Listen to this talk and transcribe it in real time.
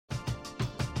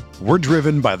We're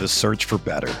driven by the search for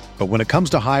better. But when it comes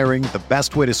to hiring, the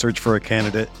best way to search for a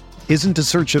candidate isn't to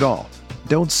search at all.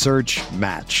 Don't search,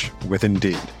 match with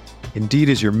Indeed. Indeed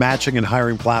is your matching and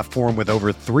hiring platform with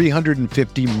over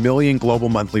 350 million global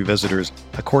monthly visitors,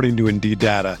 according to Indeed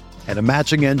data, and a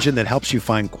matching engine that helps you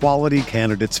find quality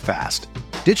candidates fast.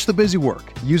 Ditch the busy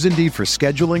work. Use Indeed for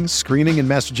scheduling, screening, and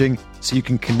messaging so you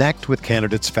can connect with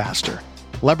candidates faster.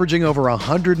 Leveraging over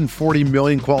 140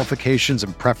 million qualifications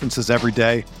and preferences every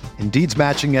day, Indeed's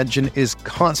matching engine is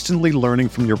constantly learning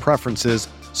from your preferences,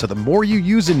 so the more you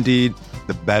use Indeed,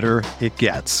 the better it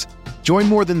gets. Join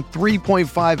more than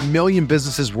 3.5 million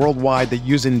businesses worldwide that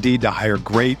use Indeed to hire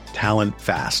great talent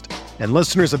fast. And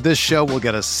listeners of this show will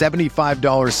get a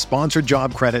 $75 sponsored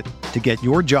job credit to get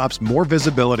your jobs more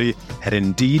visibility at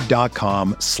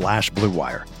Indeed.com/Blue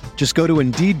Wire. Just go to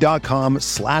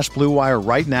Indeed.com/Blue Wire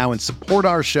right now and support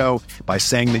our show by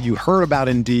saying that you heard about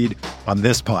Indeed on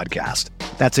this podcast.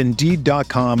 That's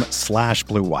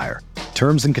Indeed.com/Blue Wire.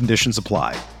 Terms and conditions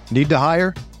apply. Need to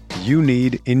hire? You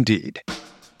need Indeed.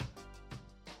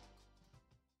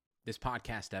 This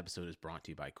podcast episode is brought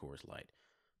to you by Coors Light.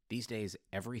 These days,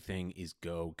 everything is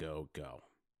go, go, go.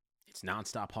 It's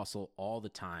nonstop hustle all the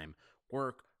time.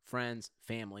 Work, friends,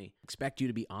 family, expect you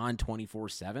to be on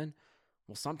 24/7.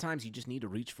 Well, sometimes you just need to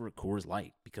reach for a Coors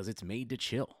Light because it's made to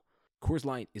chill. Coors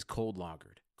Light is cold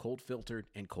lagered, cold filtered,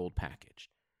 and cold packaged.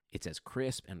 It's as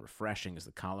crisp and refreshing as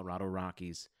the Colorado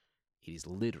Rockies. It is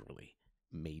literally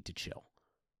made to chill.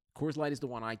 Coors Light is the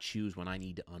one I choose when I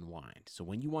need to unwind. So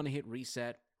when you want to hit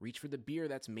reset, reach for the beer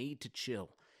that's made to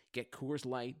chill. Get Coors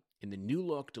Light in the new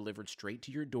look delivered straight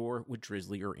to your door with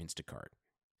Drizzly or Instacart.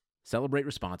 Celebrate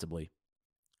responsibly.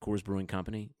 Coors Brewing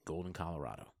Company, Golden,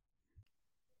 Colorado.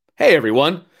 Hey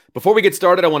everyone! Before we get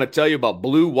started, I want to tell you about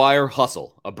Blue Wire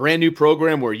Hustle, a brand new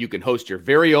program where you can host your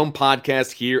very own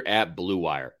podcast here at Blue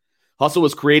Wire. Hustle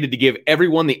was created to give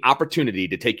everyone the opportunity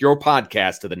to take your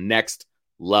podcast to the next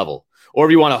level. Or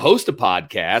if you want to host a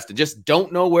podcast and just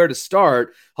don't know where to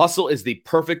start, Hustle is the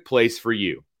perfect place for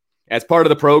you. As part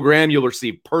of the program, you'll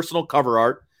receive personal cover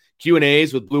art,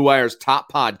 Q&As with Blue Wire's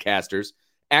top podcasters,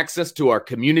 access to our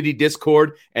community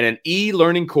Discord, and an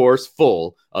e-learning course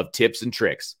full of tips and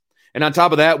tricks. And on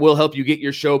top of that, we'll help you get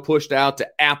your show pushed out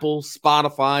to Apple,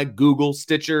 Spotify, Google,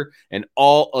 Stitcher, and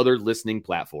all other listening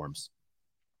platforms.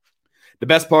 The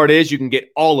best part is you can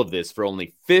get all of this for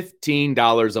only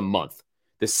 $15 a month,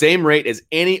 the same rate as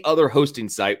any other hosting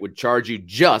site would charge you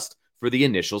just for the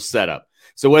initial setup.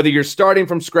 So whether you're starting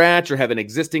from scratch or have an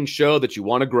existing show that you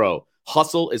want to grow,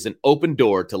 Hustle is an open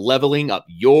door to leveling up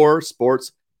your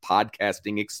sports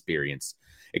podcasting experience.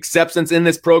 Acceptance in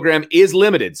this program is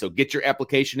limited, so get your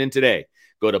application in today.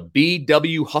 Go to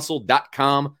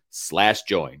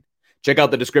bwhustle.com/join. Check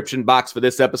out the description box for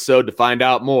this episode to find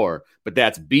out more, but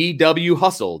that's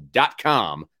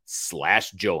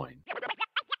bwhustle.com/join.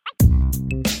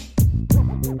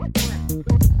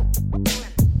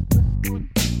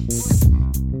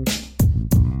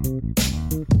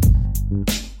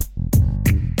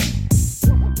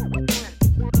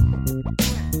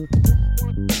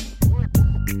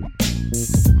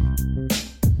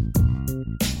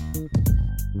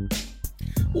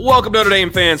 Welcome, Notre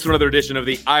Dame fans, to another edition of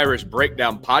the Irish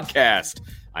Breakdown Podcast.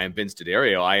 I am Vince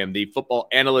D'Addario. I am the football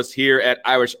analyst here at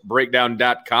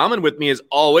irishbreakdown.com. And with me, as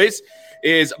always,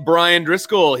 is Brian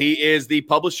Driscoll. He is the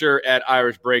publisher at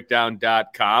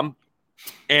irishbreakdown.com.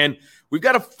 And we've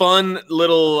got a fun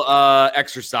little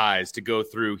exercise to go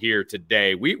through here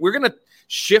today. We're going to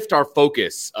shift our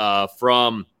focus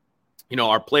from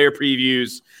our player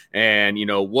previews and,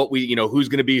 what who's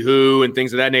going to be who and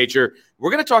things of that nature. We're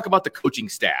going to talk about the coaching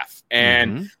staff,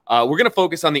 and we're going to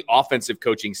focus on the offensive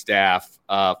coaching staff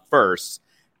first.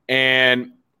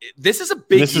 And this is a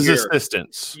big This year. is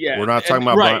assistants. Yeah, we're not talking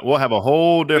about right. Brian. We'll have a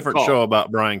whole different call. show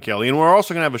about Brian Kelly. And we're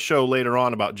also going to have a show later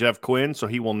on about Jeff Quinn, so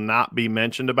he will not be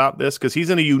mentioned about this because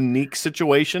he's in a unique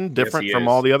situation, different from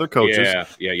all the other coaches.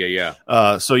 Yeah.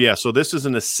 So this is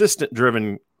an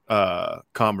assistant-driven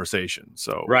conversation.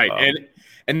 So right,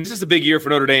 and this is a big year for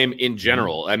Notre Dame in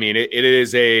general. I mean, it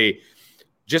is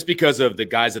just because of the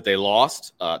guys that they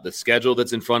lost, the schedule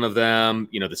that's in front of them,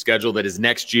 the schedule that is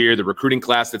next year, the recruiting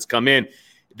class that's come in.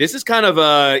 This is kind of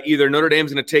either Notre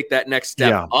Dame's going to take that next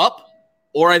step up,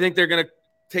 or I think they're going to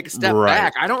take a step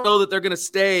back. I don't know that they're going to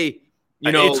stay.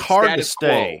 It's hard to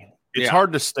stay. Quo. It's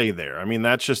hard to stay there. I mean,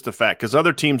 that's just the fact because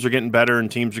other teams are getting better and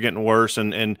teams are getting worse,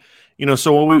 and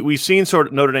so we've seen sort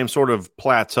of Notre Dame sort of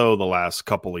plateau the last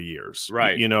couple of years,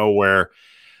 right? Where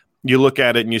you look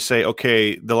at it and you say,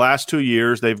 okay, the last 2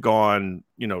 years they've gone,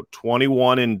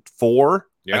 21-4,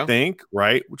 I think,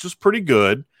 right, which is pretty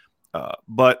good.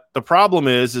 But the problem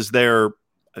is they're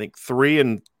I think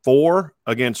 3-4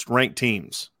 against ranked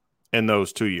teams in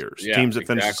those 2 years. Yeah, teams that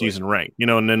finished the season ranked,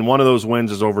 and then one of those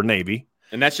wins is over Navy.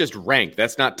 And that's just ranked.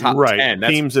 That's not top right. 10.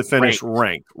 That's teams that finish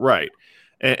ranked. Right.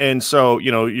 And so,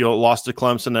 you lost to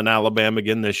Clemson and Alabama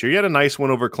again this year. You had a nice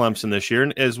win over Clemson this year.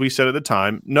 And as we said at the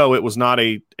time, no, it was not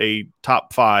a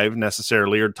top 5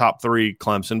 necessarily or top 3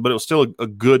 Clemson, but it was still a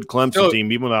good Clemson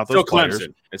team, even without those players.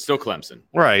 Clemson. It's still Clemson.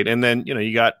 Right. And then,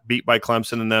 you got beat by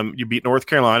Clemson and then you beat North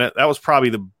Carolina. That was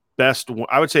probably the best.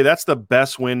 I would say that's the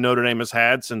best win Notre Dame has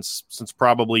had since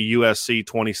probably USC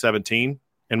 2017.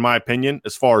 In my opinion,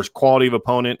 as far as quality of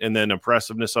opponent and then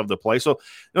impressiveness of the play. So,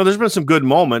 there's been some good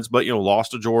moments, but,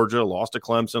 lost to Georgia, lost to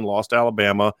Clemson, lost to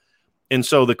Alabama. And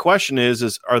so the question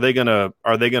is are they going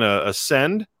to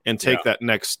ascend and take that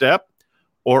next step,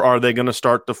 or are they going to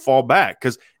start to fall back?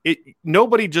 Because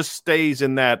nobody just stays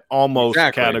in that almost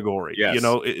category, yes.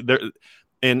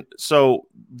 And so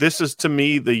this is, to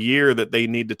me, the year that they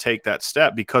need to take that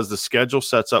step because the schedule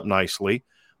sets up nicely.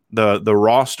 The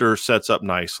roster sets up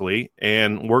nicely,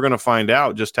 and we're going to find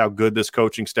out just how good this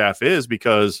coaching staff is,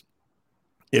 because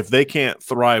if they can't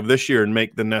thrive this year and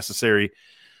make the necessary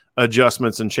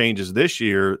adjustments and changes this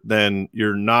year, then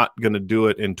you're not going to do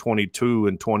it in 22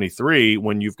 and 23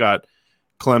 when you've got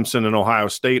Clemson and Ohio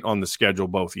State on the schedule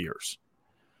both years.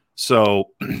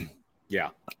 So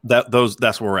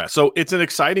that's where we're at. So it's an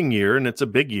exciting year and it's a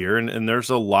big year, and there's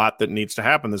a lot that needs to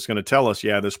happen that's going to tell us,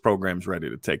 this program's ready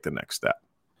to take the next step.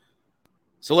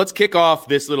 So let's kick off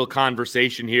this little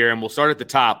conversation here, and we'll start at the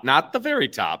top, not the very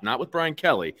top, not with Brian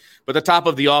Kelly, but the top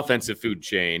of the offensive food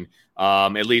chain,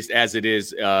 at least as it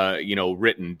is,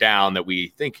 written down that we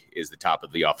think is the top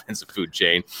of the offensive food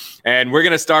chain. And we're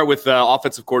going to start with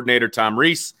offensive coordinator Tom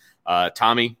Rees,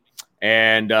 Tommy,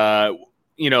 and,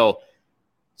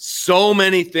 so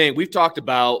many things. We've talked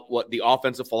about what the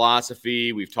offensive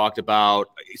philosophy, we've talked about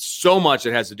so much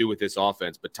that has to do with this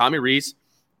offense, but Tommy Rees,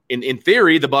 in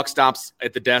theory, the buck stops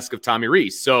at the desk of Tommy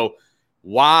Rees. So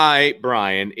why,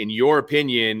 Brian, in your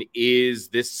opinion, is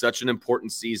this such an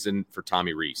important season for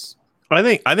Tommy Rees? I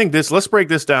think this. Let's break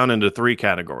this down into 3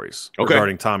 categories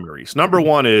regarding Tommy Rees. Number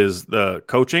 1 is the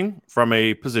coaching from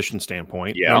a position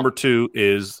standpoint. Yeah. Number 2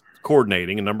 is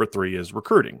coordinating, and number 3 is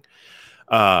recruiting.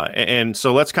 And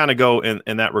so let's kind of go in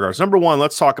that regards. Number 1,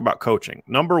 let's talk about coaching.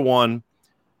 Number 1,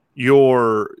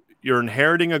 you're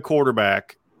inheriting a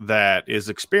quarterback that is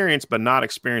experienced but not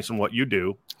experienced in what you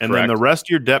do. And Correct. Then the rest of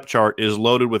your depth chart is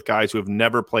loaded with guys who have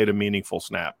never played a meaningful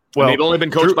snap. Well, they've only been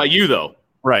coached by you, though.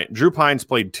 Right. Drew Pines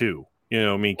played 2.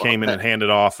 Came in and handed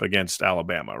off against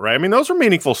Alabama, right? I mean, those were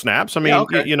meaningful snaps. I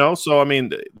mean, so, I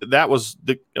mean, that was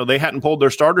they hadn't pulled their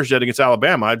starters yet against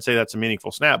Alabama. I'd say that's a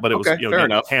meaningful snap, but it was, fair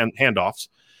enough. Handoffs.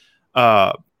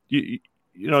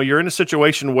 You're in a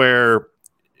situation where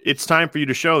it's time for you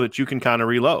to show that you can kind of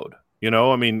reload.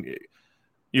 I mean,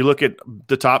 you look at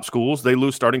the top schools, they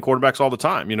lose starting quarterbacks all the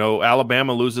time.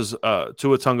 Alabama loses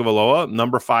Tua Tagovailoa,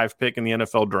 number 5 pick in the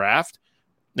NFL draft,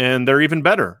 and they're even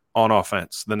better on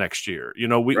offense the next year.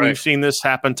 We've seen this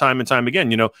happen time and time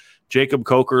again. Jacob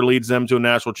Coker leads them to a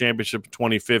national championship in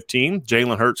 2015.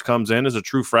 Jalen Hurts comes in as a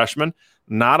true freshman,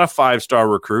 not a 5-star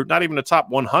recruit, not even a top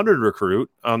 100 recruit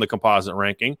on the composite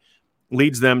ranking,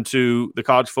 leads them to the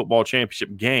college football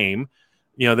championship game.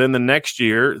 Then the next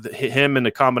year, him and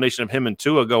the combination of him and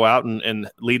Tua go out and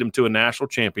lead him to a national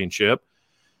championship.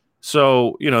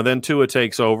 So, then Tua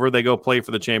takes over. They go play for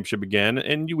the championship again.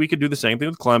 And we could do the same thing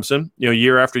with Clemson.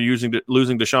 Year after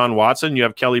losing Deshaun Watson, you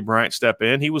have Kelly Bryant step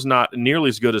in. He was not nearly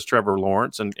as good as Trevor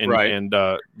Lawrence and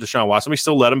Deshaun Watson. We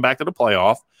still led him back to the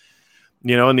playoff.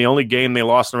 And the only game they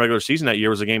lost in the regular season that year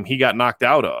was a game he got knocked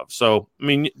out of. So, I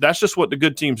mean, that's just what the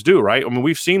good teams do, right? I mean,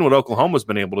 we've seen what Oklahoma's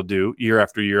been able to do year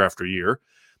after year after year.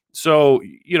 So,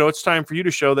 it's time for you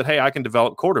to show that, hey, I can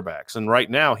develop quarterbacks. And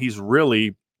right now, he's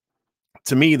really,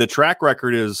 to me, the track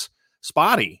record is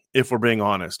spotty, if we're being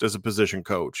honest, as a position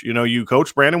coach. You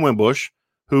coached Brandon Wimbush,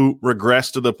 who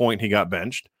regressed to the point he got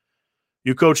benched.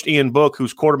 You coached Ian Book,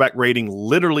 whose quarterback rating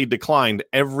literally declined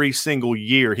every single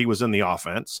year he was in the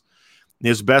offense.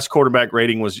 His best quarterback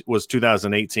rating was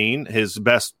 2018.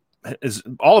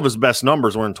 All of his best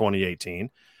numbers were in 2018.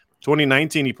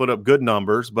 2019, he put up good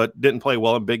numbers, but didn't play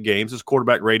well in big games. His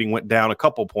quarterback rating went down a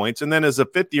couple points. And then as a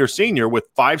fifth-year senior with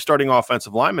 5 starting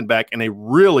offensive linemen back and a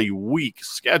really weak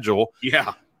schedule,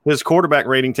 his quarterback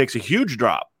rating takes a huge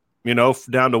drop,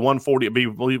 down to 140, it'd be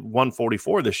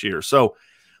 144 this year. So,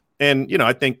 and,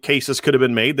 I think cases could have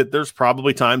been made that there's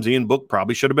probably times Ian Book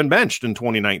probably should have been benched in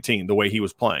 2019, the way he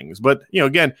was playing. But,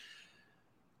 again,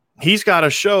 he's got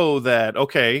to show that,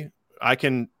 okay, I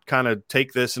can kind of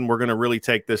take this and we're going to really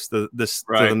take this to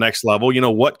the next level. You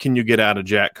know, what can you get out of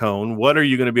Jack Cohn? What are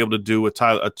you going to be able to do with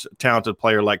a talented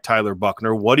player like Tyler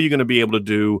Buckner? What are you going to be able to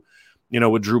do, you know,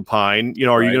 with Drew Pine? You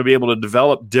know, are you going to be able to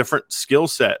develop different skill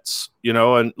sets? You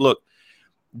know, and look,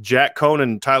 Jack Cohn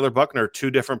and Tyler Buckner are two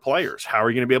different players. How are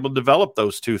you going to be able to develop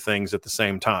those two things at the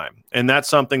same time? And that's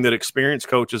something that experienced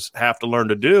coaches have to learn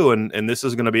to do. And this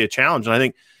is going to be a challenge. And I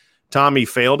think Tommy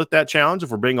failed at that challenge,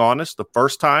 if we're being honest, the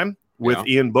first time with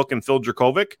Ian Book and Phil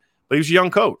Dracovic, but he was a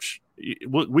young coach.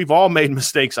 We've all made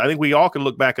mistakes. I think we all can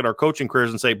look back at our coaching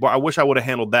careers and say, boy, I wish I would have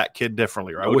handled that kid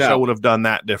differently, or I wish I would have done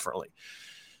that differently.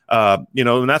 You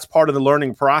know, and that's part of the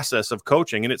learning process of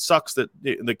coaching. And it sucks that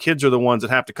the kids are the ones that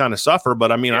have to kind of suffer.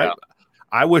 But I mean,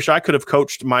 I wish I could have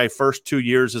coached my first 2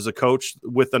 years as a coach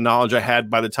with the knowledge I had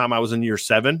by the time I was in year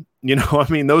 7. You know, I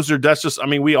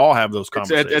mean, we all have those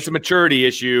conversations. It's a maturity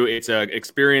issue. It's an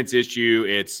experience issue.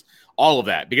 It's all of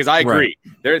that, because I agree.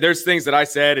 There's things that I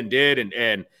said and did.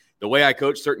 And the way I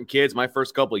coached certain kids my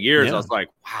first couple of years, I was like,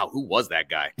 wow, who was that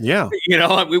guy? Yeah. You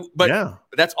know, but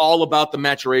that's all about the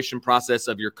maturation process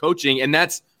of your coaching. And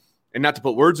not to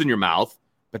put words in your mouth,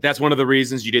 but that's one of the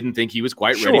reasons you didn't think he was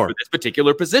quite ready for this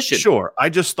particular position. Sure. I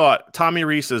just thought Tommy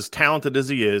Rees, as talented as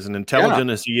he is and intelligent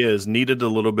as he is, needed a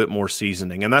little bit more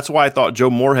seasoning. And that's why I thought Joe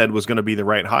Moorhead was going to be the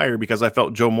right hire, because I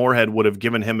felt Joe Moorhead would have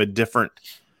given him a different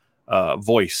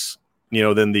voice, you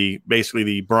know, than basically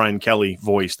the Brian Kelly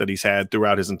voice that he's had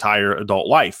throughout his entire adult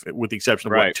life, with the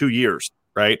exception of 2 years.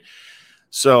 Right.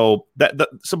 So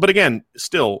but again,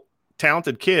 still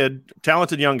talented kid,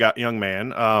 talented young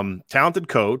man, talented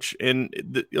coach.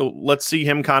 And let's see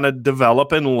him kind of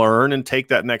develop and learn and take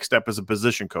that next step as a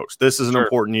position coach. This is an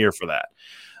important year for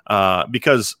that,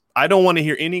 because I don't want to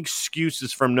hear any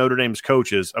excuses from Notre Dame's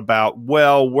coaches about,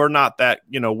 well, we're not that,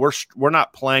 you know, we're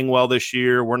not playing well this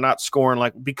year. We're not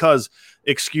scoring because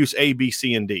excuse A, B,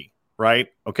 C, and D, right?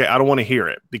 Okay. I don't want to hear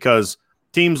it, because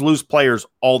teams lose players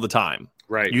all the time.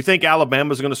 Right. You think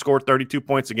Alabama's going to score 32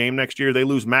 points a game next year? They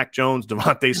lose Mac Jones,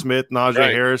 Devontae Smith, Najee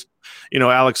Harris, you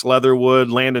know, Alex Leatherwood,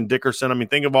 Landon Dickerson. I mean,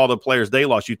 think of all the players they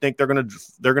lost. You think they're going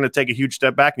to take a huge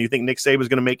step back, and you think Nick Saban's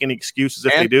going to make any excuses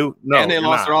if they do? No. And they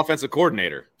lost their offensive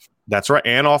coordinator. That's right,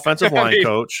 and offensive line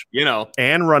coach, you know,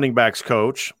 and running backs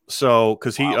coach. So,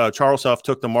 because Charles Huff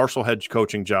took the Marshall head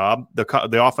coaching job,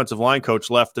 the offensive line coach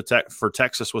left for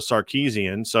Texas with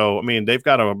Sarkisian. So, I mean, they've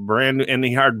got a brand new, and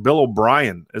he hired Bill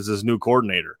O'Brien as his new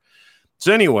coordinator.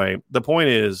 So, anyway, the point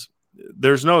is,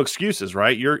 there's no excuses,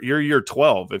 right? You're year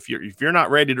 12. If you're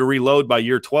not ready to reload by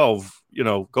year 12, you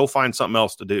know, go find something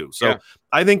else to do. So,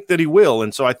 I think that he will,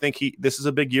 and so I think this is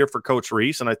a big year for Coach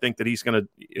Rees, and I think that he's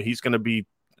gonna be,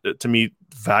 to me,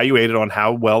 evaluated on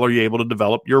how well are you able to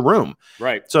develop your room.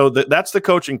 Right. So that's the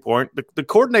coaching point. The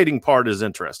coordinating part is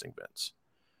interesting, Vince,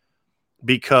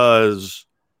 because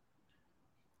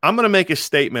I'm going to make a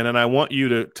statement, and I want you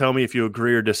to tell me if you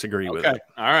agree or disagree with it.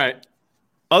 All right.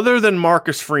 Other than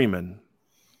Marcus Freeman,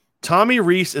 Tommy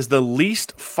Rees is the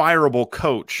least fireable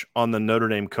coach on the Notre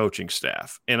Dame coaching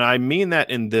staff. And I mean that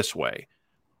in this way.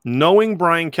 Knowing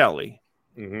Brian Kelly,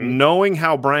 knowing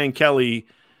how Brian Kelly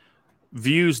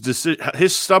views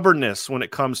his stubbornness when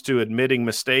it comes to admitting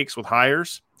mistakes with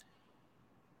hires,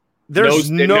 there's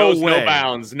no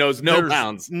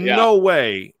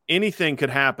way anything could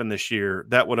happen this year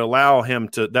that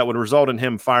would result in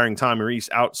him firing Tommy Rees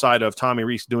outside of Tommy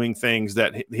Rees doing things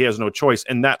that he has no choice.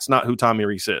 And that's not who Tommy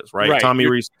Rees is, right? Tommy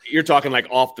Rees, you're talking like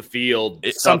off the field,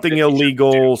 something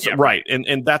illegal. Right.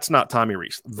 And that's not Tommy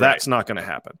Rees. That's not going to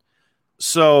happen.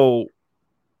 So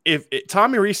if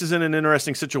Tommy Rees is in an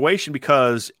interesting situation,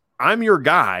 because I'm your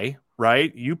guy,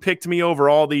 right? You picked me over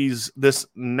this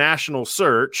national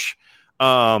search.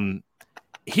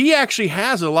 He actually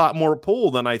has a lot more pull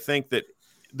than I think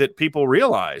that people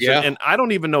realize. Yeah. And I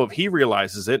don't even know if he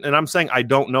realizes it. And I'm saying I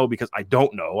don't know, because I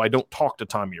don't know. I don't talk to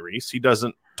Tommy Rees. He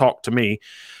doesn't talk to me.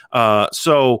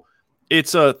 So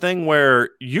it's a thing where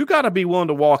you got to be willing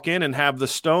to walk in and have the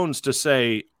stones to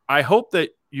say, I hope that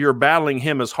you're battling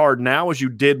him as hard now as you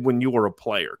did when you were a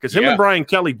player, because him and Brian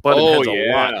Kelly butted heads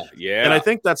a lot. Yeah. And I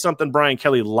think that's something Brian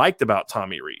Kelly liked about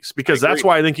Tommy Rees, because that's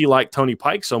why I think he liked Tony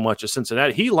Pike so much at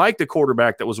Cincinnati. He liked a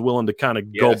quarterback that was willing to kind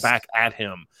of go back at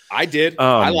him. I did.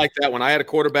 I liked that when I had a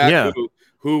quarterback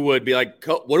who would be like,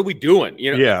 what are we doing?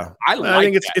 You know, I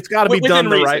think it's got to be done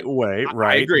the right way.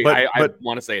 Right. I agree. I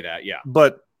want to say that. Yeah.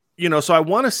 But, you know, so I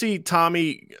want to see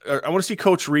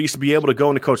Coach Rees be able to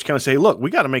go into Coach Kelly and say, look, we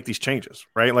got to make these changes,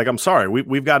 right? Like, I'm sorry,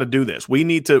 we've got to do this. We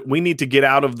need to get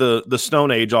out of the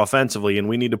Stone Age offensively, and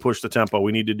we need to push the tempo.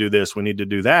 We need to do this. We need to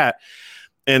do that.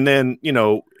 And then, you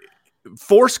know,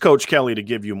 force Coach Kelly to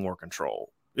give you more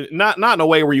control. not in a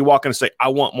way where you walk in and say, I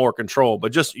want more control,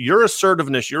 but just your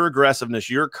assertiveness, your aggressiveness,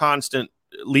 your constant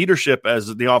leadership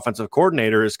as the offensive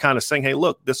coordinator is kind of saying, hey,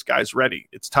 look, this guy's ready.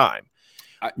 It's time.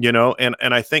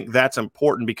 And I think that's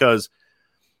important because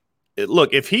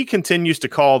look, if he continues to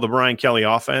call the Brian Kelly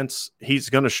offense, he's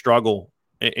going to struggle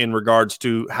in regards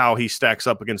to how he stacks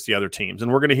up against the other teams.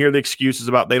 And we're going to hear the excuses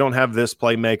about they don't have this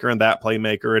playmaker and that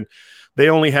playmaker, and they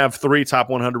only have 3 top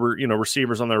 100,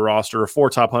 receivers on their roster, or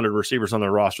 4 top 100 receivers on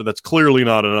their roster. That's clearly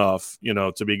not enough,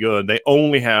 to be good. They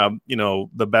only have,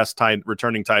 the best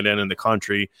returning tight end in the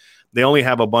country. They only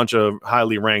have a bunch of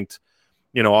highly ranked,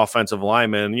 offensive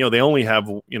linemen. They only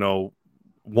have,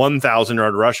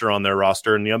 1,000-yard rusher on their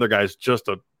roster, and the other guy's just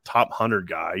a top 100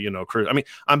 guy. I mean,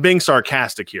 I'm being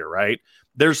sarcastic here, right?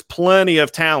 There's plenty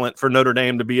of talent for Notre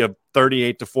Dame to be a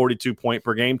 38 to 42 point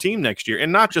per game team next year. And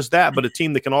not just that, but a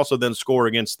team that can also then score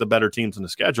against the better teams in the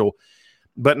schedule,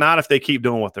 but not if they keep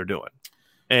doing what they're doing.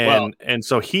 And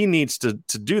so he needs to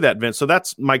do that, Vince. So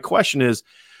that's my question is,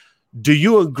 do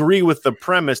you agree with the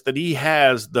premise that he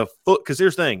has the foot? Because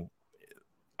here's the thing.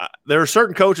 There are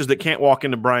certain coaches that can't walk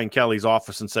into Brian Kelly's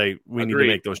office and say, we need to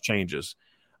make those changes.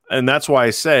 And that's why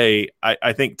I say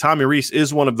I think Tommy Rees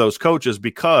is one of those coaches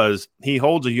because he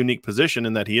holds a unique position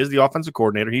in that he is the offensive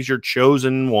coordinator. He's your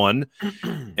chosen one.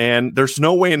 And there's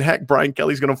no way in heck Brian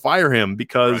Kelly's going to fire him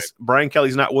because Brian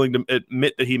Kelly's not willing to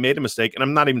admit that he made a mistake. And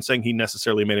I'm not even saying he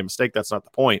necessarily made a mistake. That's not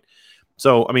the point.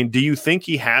 So, I mean, do you think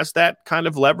he has that kind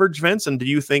of leverage, Vince? And do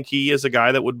you think he is a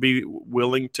guy that would be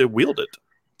willing to wield it?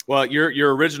 Well,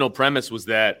 your original premise was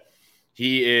that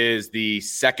he is the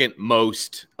second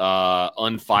most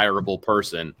unfireable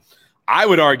person. I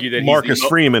would argue that Marcus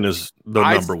Freeman is the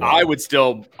number one. I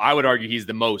would argue he's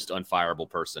the most unfireable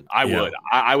person.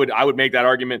 I would make that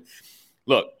argument.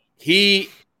 Look, he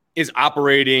is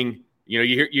operating.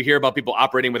 You hear about people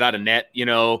operating without a net.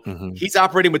 He's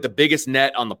operating with the biggest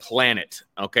net on the planet.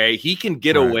 Okay, he can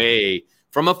get away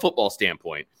from a football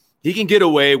standpoint. He can get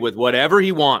away with whatever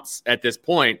he wants at this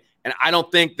point. And I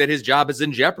don't think that his job is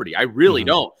in jeopardy. I really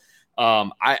don't.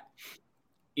 Brian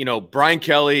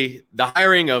Kelly, the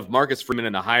hiring of Marcus Freeman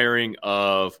and the hiring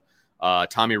of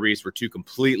Tommy Rees were two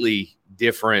completely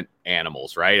different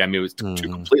animals, right? I mean, it was two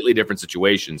completely different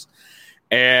situations.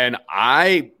 And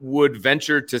I would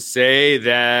venture to say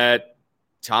that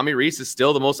Tommy Rees is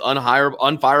still the most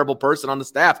unfireable person on the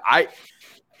staff.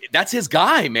 That's his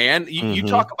guy, man. You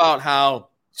talk about how.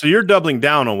 So you're doubling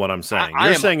down on what I'm saying.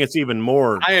 You're saying it's even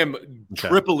more. I am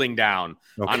tripling down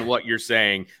on what you're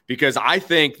saying because I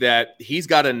think that he's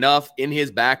got enough in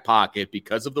his back pocket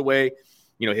because of the way,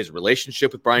 his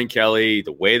relationship with Brian Kelly,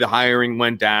 the way the hiring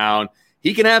went down.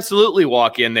 He can absolutely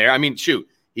walk in there. I mean, shoot,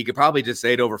 he could probably just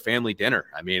say it over family dinner.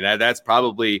 I mean, that's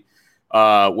probably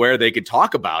where they could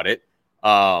talk about it.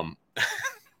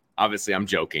 Obviously, I'm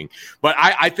joking. But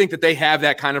I think that they have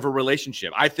that kind of a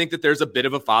relationship. I think that there's a bit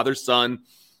of a father-son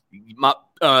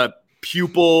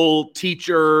pupil,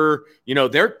 teacher,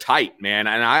 they're tight, man.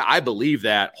 And I believe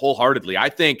that wholeheartedly. I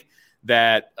think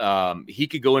that he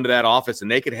could go into that office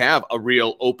and they could have a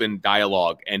real open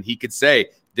dialogue. And he could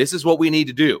say, this is what we need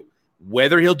to do.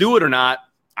 Whether he'll do it or not,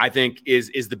 I think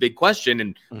is the big question.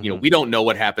 And, we don't know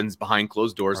what happens behind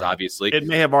closed doors, obviously. It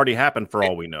may have already happened for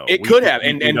all we know. It could have.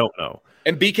 And we don't know.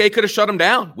 And BK could have shut him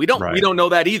down. We don't know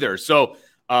that either. So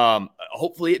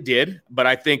hopefully it did, but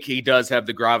I think he does have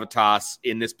the gravitas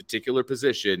in this particular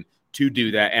position to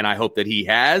do that. And I hope that he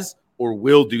has or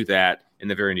will do that in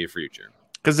the very near future.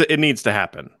 Because it needs to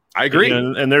happen. I agree.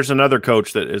 And there's another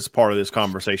coach that is part of this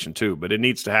conversation too, but it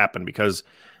needs to happen because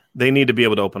they need to be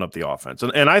able to open up the offense.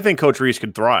 And I think Coach Rees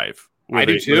could thrive. I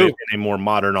do too. In a more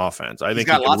modern offense. I think he's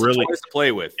got lots of toys to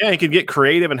play with. Yeah, he could get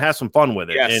creative and have some fun with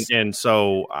it. Yes. And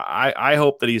so I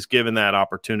hope that he's given that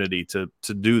opportunity to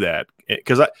do that.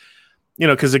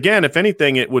 Because again, if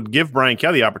anything, it would give Brian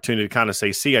Kelly the opportunity to kind of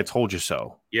say, see, I told you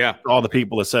so. Yeah. All the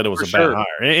people that said it was bad hire.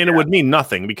 And it would mean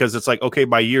nothing because it's like, okay,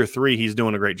 by year 3, he's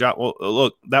doing a great job. Well,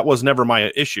 look, that was never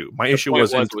my issue. My issue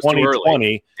was in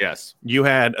 2020. Yes. You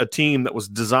had a team that was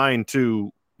designed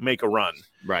to make a run.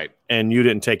 Right. And you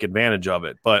didn't take advantage of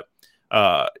it. But,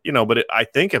 I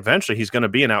think eventually he's going to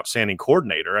be an outstanding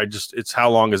coordinator. It's how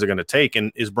long is it going to take?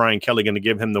 And is Brian Kelly going to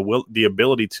give him the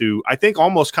ability to, I think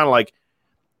almost kind of like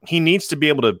he needs to be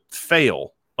able to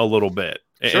fail a little bit.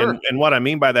 Sure. And what I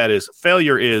mean by that is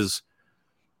failure is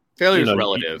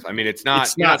relative. I mean, you're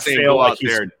not saying go out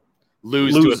there and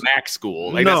lose to a MAC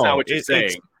school. Like, that's not what you're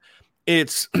saying.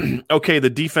 it's okay. The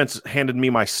defense handed me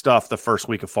my stuff the first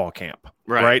week of fall camp,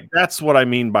 right? That's what I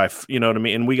mean by, you know what I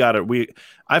mean? And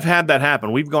I've had that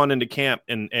happen. We've gone into camp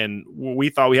and we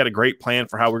thought we had a great plan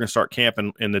for how we're going to start camp.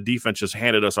 And the defense just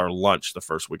handed us our lunch the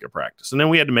first week of practice. And then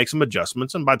we had to make some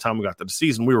adjustments. And by the time we got to the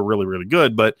season, we were really, really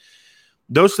good. But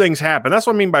those things happen. That's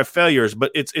what I mean by failures.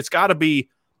 But it's gotta be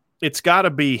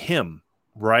him,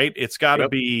 right? It's gotta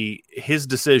be his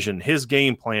decision, his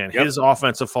game plan, his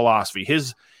offensive philosophy,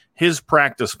 his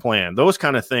practice plan, those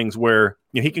kind of things where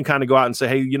he can kind of go out and say,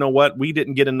 hey, you know what? We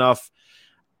didn't get enough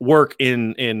work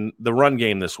in the run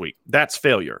game this week. That's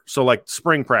failure. So like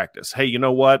spring practice. Hey, you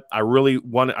know what?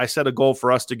 I set a goal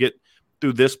for us to get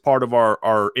through this part of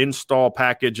our install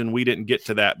package, and we didn't get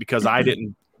to that because I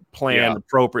didn't plan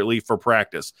appropriately for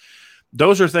practice.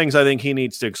 Those are things I think he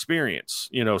needs to experience,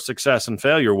 success and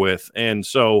failure with. And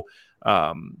so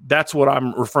that's what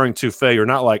I'm referring to, failure,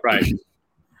 not like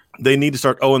they need to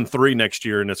start 0-3 next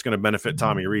year and it's going to benefit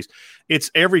Tommy Rees.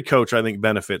 It's every coach, I think,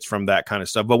 benefits from that kind of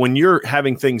stuff. But when you're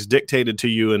having things dictated to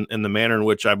you in the manner in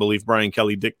which I believe Brian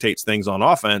Kelly dictates things on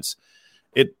offense,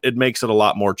 it makes it a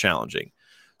lot more challenging.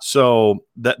 So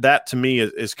that to me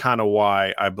is kind of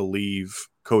why I believe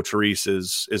Coach Rees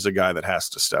is a guy that has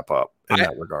to step up in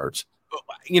that regards.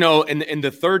 And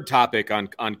the third topic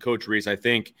on Coach Rees, I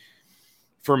think,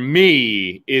 for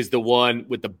me, is the one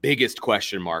with the biggest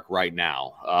question mark right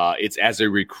now. It's as a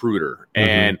recruiter.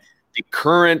 And the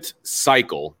current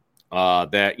cycle,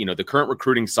 the current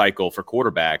recruiting cycle for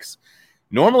quarterbacks,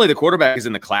 normally the quarterback is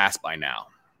in the class by now,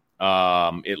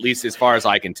 at least as far as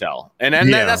I can tell. And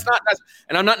that's not –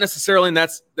 and I'm not necessarily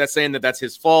that's saying that that's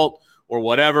his fault or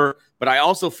whatever, but I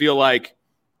also feel like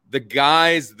the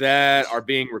guys that are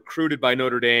being recruited by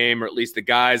Notre Dame, or at least the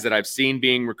guys that I've seen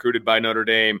being recruited by Notre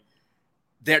Dame,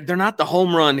 they're not the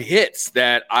home run hits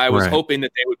that I was hoping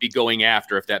that they would be going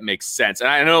after, if that makes sense. And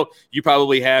I know you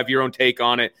probably have your own take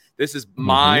on it. This is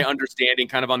my understanding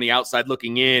kind of on the outside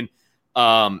looking in.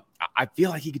 I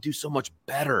feel like he could do so much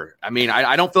better. I mean,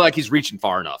 I don't feel like he's reaching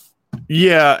far enough.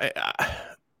 Yeah.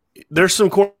 There's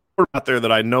some quarterbacks out there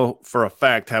that I know for a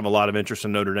fact have a lot of interest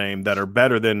in Notre Dame that are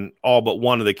better than all but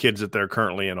one of the kids that they're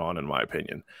currently in my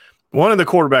opinion. One of the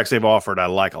quarterbacks they've offered I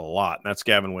like a lot, and that's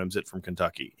Gavin Wimsatt from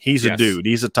Kentucky. He's a dude.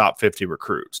 He's a top 50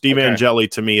 recruit. Steve Angeli,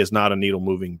 to me, is not a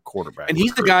needle-moving quarterback. And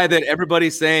he's the guy that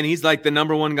everybody's saying he's like the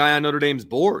number one guy on Notre Dame's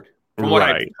board, from what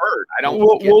I've heard.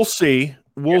 We'll see.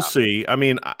 We'll see. I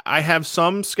mean, I have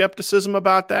some skepticism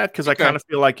about that because I kind of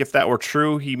feel like if that were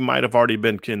true, he might have already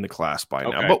been in the class by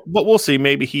now. But we'll see.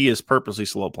 Maybe he is purposely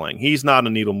slow playing. He's not a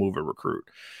needle-mover recruit.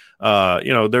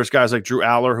 There's guys like Drew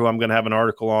Aller, who I'm going to have an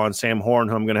article on, Sam Horn,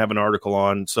 who I'm going to have an article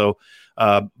on. So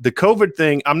the COVID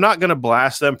thing, I'm not going to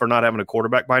blast them for not having a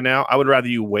quarterback by now. I would rather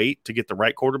you wait to get the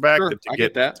right quarterback than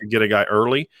to get a guy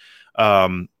early. I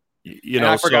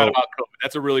forgot about COVID.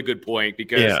 That's a really good point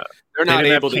because they're not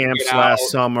able to camps get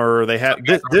last summer. They had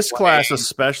this class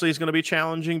especially is going to be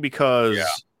challenging because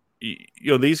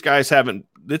these guys haven't.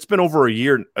 It's been over a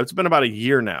year. It's been about a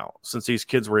year now since these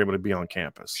kids were able to be on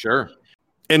campus. Sure.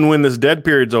 And when this dead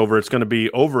period's over, it's going to be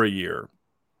over a year.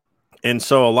 And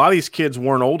so a lot of these kids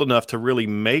weren't old enough to really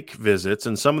make visits.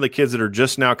 And some of the kids that are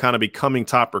just now kind of becoming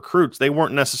top recruits, they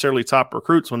weren't necessarily top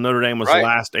recruits when Notre Dame was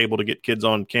last able to get kids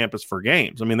on campus for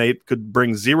games. I mean, they could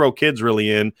bring 0 kids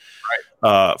really in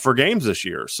for games this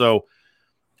year. So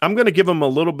I'm going to give them a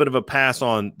little bit of a pass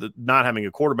on not having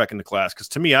a quarterback in the class because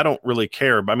to me, I don't really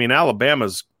care. I mean,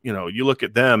 Alabama's, you look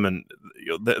at them and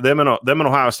them and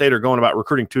Ohio State are going about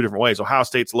recruiting 2 different ways. Ohio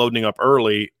State's loading up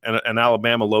early and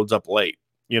Alabama loads up late.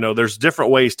 There's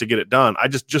different ways to get it done. I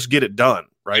just get it done,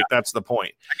 right? Yeah. That's the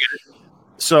point. I get it.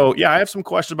 So, I have some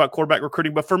questions about quarterback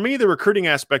recruiting, but for me, the recruiting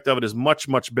aspect of it is much,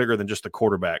 much bigger than just the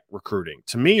quarterback recruiting.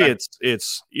 To me, it's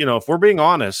if we're being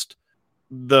honest,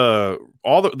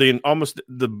 almost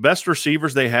the best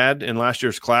receivers they had in last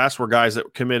year's class were guys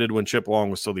that committed when Chip Long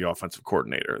was still the offensive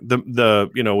coordinator.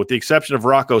 With the exception of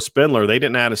Rocco Spindler, they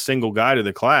didn't add a single guy to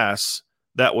the class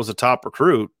that was a top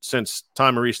recruit since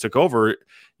Tom Rees took over.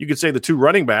 You could say the 2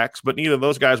 running backs, but neither of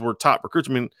those guys were top recruits.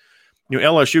 I mean,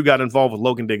 LSU got involved with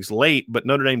Logan Diggs late, but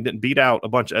Notre Dame didn't beat out a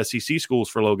bunch of SEC schools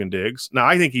for Logan Diggs. Now,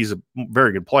 I think he's a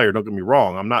very good player. Don't get me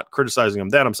wrong. I'm not criticizing him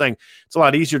then. I'm saying it's a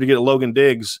lot easier to get a Logan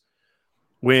Diggs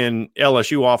when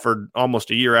LSU offered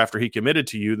almost a year after he committed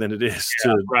to you than it is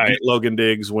to beat Logan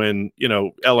Diggs when,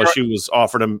 LSU was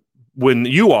offered him when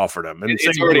you offered him. And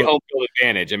it's already home field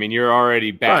advantage. I mean, you're already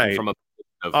back from a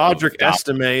Audric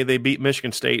Estime, they beat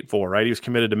Michigan State for, right? He was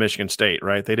committed to Michigan State,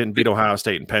 right? They didn't beat Ohio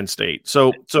State and Penn State.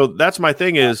 So that's my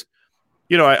thing is,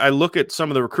 I look at some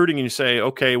of the recruiting and you say,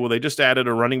 okay, well, they just added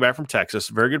a running back from Texas,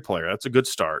 very good player. That's a good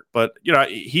start. But,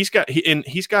 he's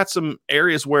got some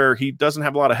areas where he doesn't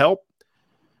have a lot of help,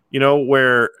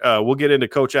 where we'll get into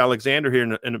Coach Alexander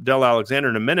here and Del Alexander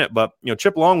in a minute. But,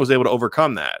 Chip Long was able to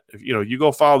overcome that. If, you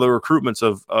go follow the recruitments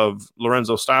of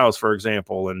Lorenzo Styles, for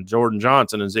example, and Jordan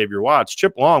Johnson and Xavier Watts,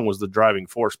 Chip Long was the driving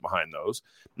force behind those.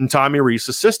 And Tommy Rees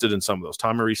assisted in some of those.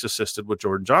 Tommy Rees assisted with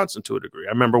Jordan Johnson to a degree.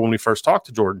 I remember when we first talked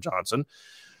to Jordan Johnson,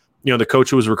 the coach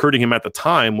who was recruiting him at the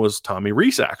time was Tommy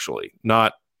Rees, actually,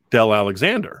 not Del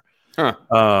Alexander. Huh.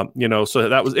 So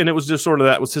that was, and it was just sort of,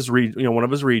 that was his one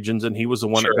of his regions, and he was the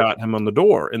one that got him on the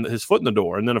door and his foot in the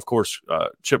door. And then, of course,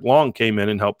 Chip Long came in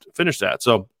and helped finish that.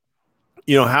 So,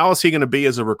 how is he going to be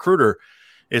as a recruiter?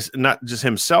 Is not just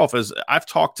himself. As I've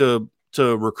talked to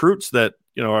recruits that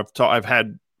I've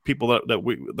had people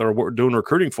that are doing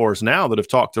recruiting for us now that have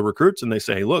talked to recruits, and they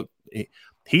say, hey, look,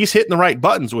 he's hitting the right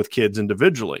buttons with kids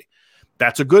individually.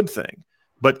 That's a good thing.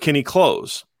 But can he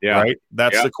close? Yeah. Right?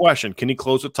 That's the question. Can he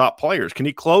close with top players? Can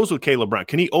he close with Caleb Brown?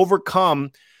 Can he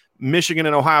overcome Michigan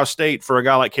and Ohio State for a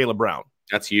guy like Caleb Brown?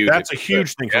 That's huge. That's a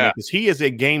huge thing for him, because he is a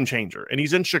game changer. And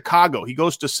he's in Chicago. He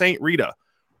goes to St. Rita,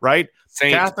 right?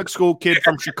 Catholic school kid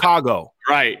from Chicago.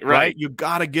 Right. You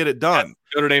got to get it done. That's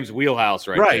Notre Dame's wheelhouse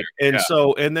right there. And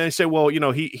so, and they say, well,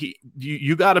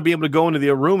 you got to be able to go into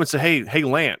the room and say, hey,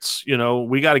 Lance,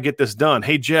 we got to get this done.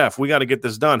 Hey, Jeff, we got to get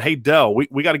this done. Hey, Del,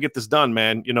 we got to get this done,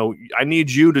 man. I need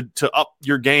you to up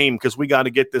your game, because we got to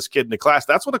get this kid in the class.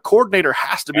 That's what a coordinator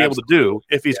has to be able to do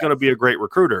if he's going to be a great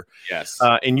recruiter. Yes.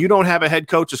 And you don't have a head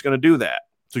coach that's going to do that.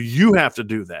 So you have to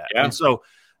do that. Yeah. And so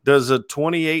does a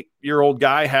 28-year-old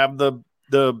guy have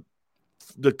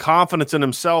the confidence in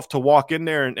himself to walk in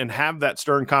there and have that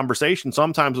stern conversation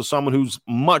sometimes with someone who's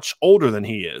much older than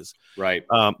he is? Right.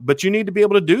 But you need to be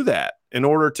able to do that in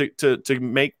order to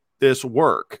make this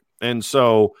work. And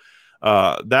so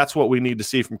that's what we need to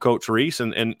see from Coach Rees.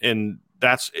 And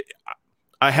that's,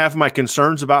 I have my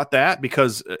concerns about that,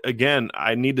 because again,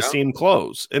 I need to see him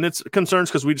close, and it's concerns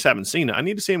because we just haven't seen it. I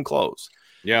need to see him close.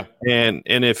 Yeah. And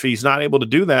if he's not able to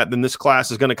do that, then this class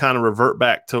is going to kind of revert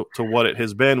back to what it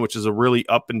has been, which is a really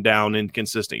up and down,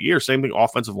 inconsistent year. Same thing,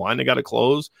 offensive line, they got to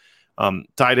close.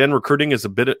 Tight end recruiting is a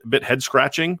bit head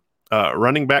scratching.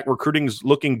 Running back recruiting is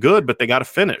looking good, but they got to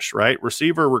finish, right?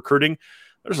 Receiver recruiting,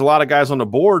 there's a lot of guys on the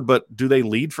board, but do they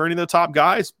lead for any of the top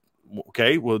guys?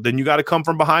 Okay, well, then you got to come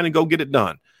from behind and go get it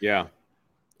done. Yeah.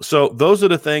 So those are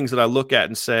the things that I look at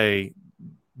and say,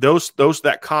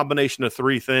 that combination of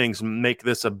three things make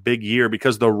this a big year,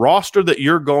 because the roster that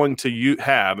you're going to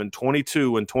have in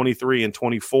 22 and 23 and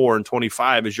 24 and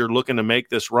 25 as you're looking to make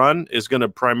this run is going to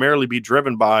primarily be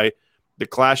driven by the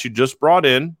class you just brought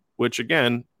in, which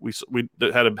again, we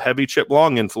had a heavy Chip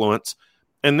Long influence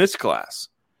in this class.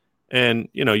 And,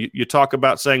 you talk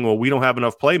about saying, well, we don't have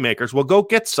enough playmakers. Well, go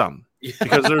get some,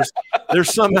 because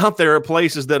there's some out there at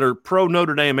places that are pro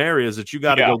Notre Dame areas that you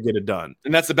got to go get it done.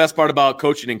 And that's the best part about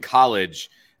coaching in college.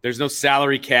 There's no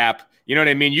salary cap. You know what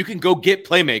I mean? You can go get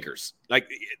playmakers like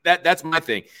that. That's my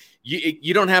thing.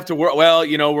 You don't have to work. Well,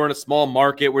 we're in a small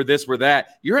market. We're this, we're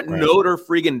that. You're at Notre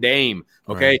friggin' Dame.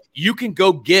 Okay. Right. You can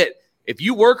go get, if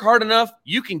you work hard enough,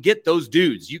 you can get those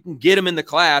dudes. You can get them in the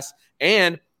class,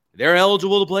 and they're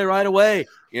eligible to play right away.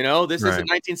 This isn't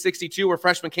 1962 where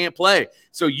freshmen can't play.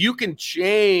 So you can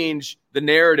change the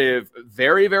narrative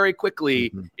very, very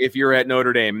quickly if you're at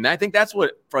Notre Dame. And I think that's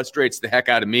what frustrates the heck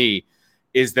out of me,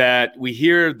 is that we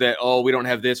hear that, oh, we don't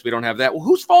have this, we don't have that. Well,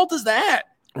 whose fault is that?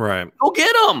 Right. Go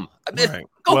get them. Right.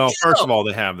 Well, first of all,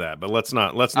 they have that, but let's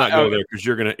not go there, because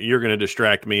you're gonna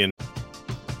distract me. And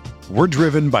we're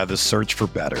driven by the search for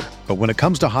better. But when it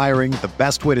comes to hiring, the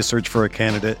best way to search for a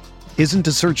candidate isn't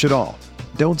to search at all.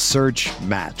 Don't search,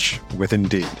 match with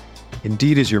Indeed.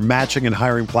 Indeed is your matching and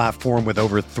hiring platform with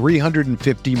over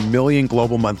 350 million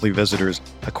global monthly visitors,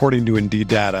 according to Indeed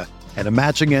data, and a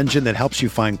matching engine that helps you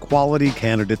find quality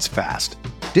candidates fast.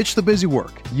 Ditch the busy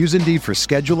work. Use Indeed for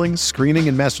scheduling, screening,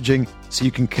 and messaging so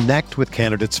you can connect with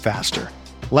candidates faster.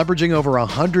 Leveraging over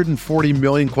 140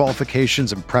 million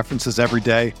qualifications and preferences every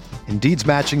day, Indeed's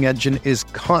matching engine is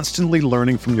constantly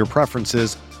learning from your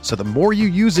preferences, so the more you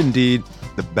use Indeed,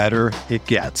 the better it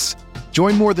gets.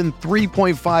 Join more than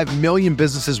 3.5 million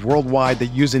businesses worldwide that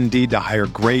use Indeed to hire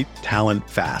great talent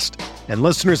fast. And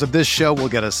listeners of this show will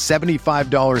get a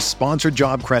 $75 sponsored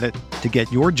job credit to get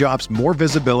your jobs more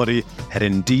visibility at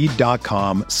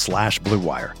Indeed.com/Blue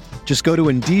Wire. Just go to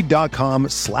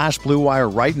Indeed.com/Blue Wire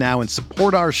right now and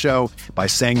support our show by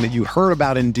saying that you heard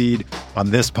about Indeed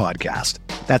on this podcast.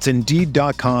 That's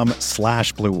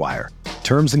Indeed.com/Blue Wire.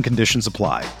 Terms and conditions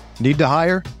apply. Need to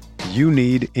hire? You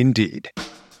need Indeed.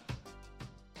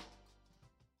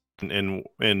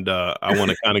 and I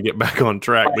want to kind of get back on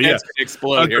track. But yeah,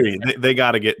 agree. They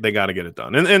got to get it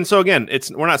done. And so again,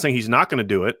 we're not saying he's not going to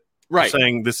do it. Right. We're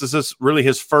saying this is his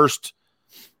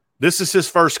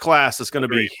first class that's going to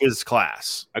be his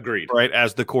class. Agreed. Right,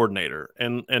 as the coordinator.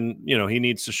 And he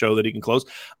needs to show that he can close.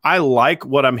 I like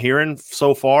what I'm hearing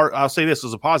so far. I'll say this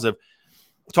as a positive.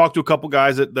 Talked to a couple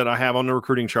guys that I have on the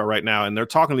recruiting chart right now, and they're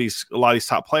talking to a lot of these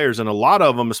top players, and a lot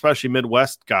of them, especially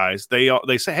Midwest guys, they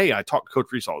say, "Hey, I talk to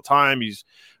Coach Reese all the time. He's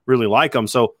really like him."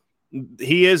 So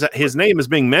his name is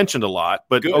being mentioned a lot.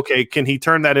 But Good. Okay, can he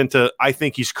turn that into I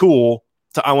think he's cool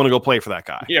to I want to go play for that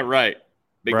guy? Yeah, right.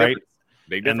 Big right. Difference.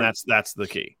 Big difference. And that's the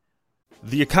key.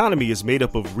 The economy is made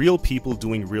up of real people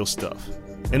doing real stuff,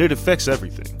 and it affects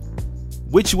everything,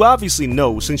 which you obviously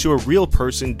know since you're a real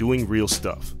person doing real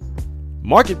stuff.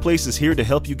 Marketplace is here to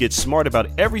help you get smart about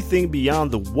everything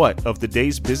beyond the what of the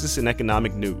day's business and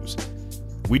economic news.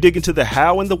 We dig into the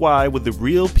how and the why with the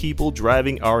real people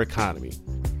driving our economy.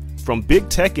 From big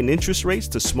tech and interest rates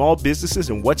to small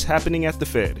businesses and what's happening at the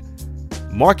Fed,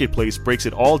 Marketplace breaks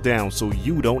it all down so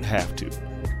you don't have to.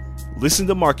 Listen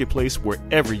to Marketplace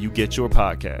wherever you get your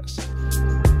podcasts.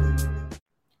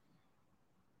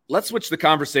 Let's switch the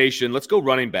conversation. Let's go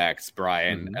running backs,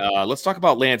 Brian. Let's talk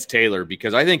about Lance Taylor,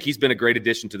 because I think he's been a great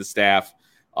addition to the staff.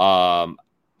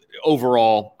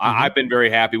 Overall, I've been very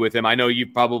happy with him. I know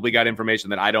you've probably got information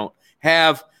that I don't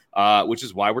have, which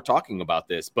is why we're talking about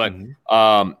this. But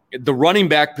the running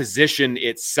back position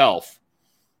itself,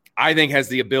 I think, has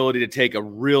the ability to take a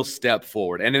real step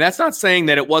forward. And that's not saying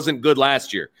that it wasn't good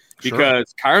last year,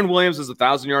 because Kyron Williams is a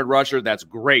 1,000-yard rusher. That's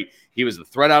great. He was the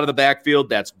threat out of the backfield.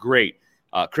 That's great.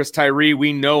 Chris Tyree,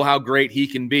 we know how great he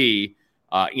can be.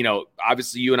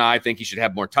 Obviously you and I think he should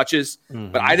have more touches,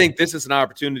 but I think this is an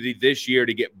opportunity this year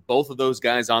to get both of those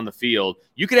guys on the field.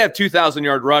 You could have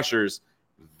 2,000-yard rushers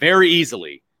very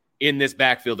easily in this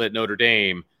backfield at Notre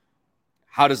Dame.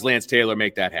 How does Lance Taylor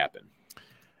make that happen?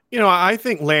 I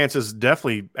think Lance has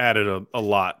definitely added a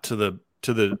lot to the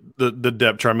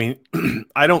depth chart. I mean,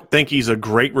 I don't think he's a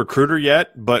great recruiter yet,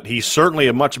 but he's certainly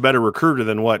a much better recruiter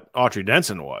than what Autry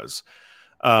Denson was.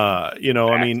 I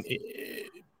mean,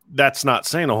 that's not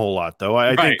saying a whole lot, though.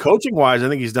 I think coaching-wise, I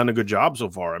think he's done a good job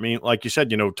so far. I mean, like you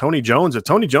said, Tony Jones, if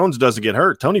Tony Jones doesn't get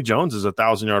hurt, Tony Jones is a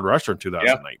 1,000-yard rusher in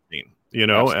 2019,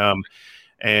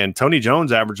 and Tony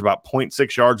Jones averaged about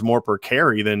 0.6 yards more per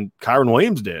carry than Kyron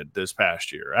Williams did this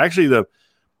past year. Actually,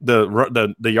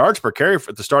 the yards per carry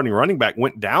for the starting running back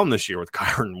went down this year with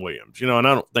Kyron Williams, and I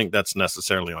don't think that's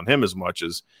necessarily on him as much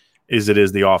as it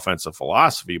is the offensive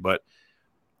philosophy. But,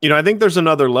 I think there's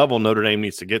another level Notre Dame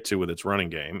needs to get to with its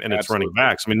running game and its running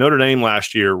backs. I mean, Notre Dame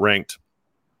last year ranked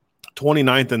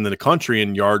 29th in the country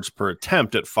in yards per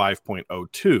attempt at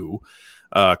 5.02.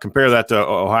 Compare that to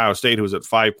Ohio State, who was at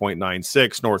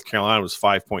 5.96. North Carolina was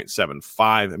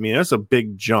 5.75. I mean, that's a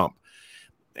big jump.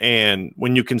 And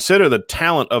when you consider the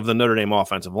talent of the Notre Dame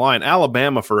offensive line,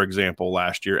 Alabama, for example,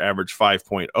 last year averaged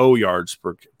 5.0 yards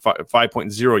per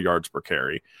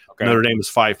carry. Okay. Notre Dame is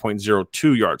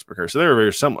 5.02 yards per carry. So they're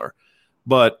very similar.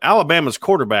 But Alabama's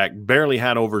quarterback barely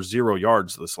had over 0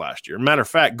 yards this last year. Matter of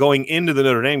fact, going into the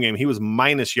Notre Dame game, he was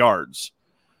minus yards.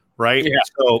 Right. Yeah.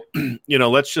 So,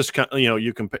 let's just,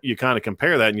 you kind of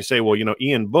compare that and you say, well,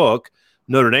 Ian Book,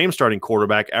 Notre Dame starting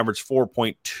quarterback, averaged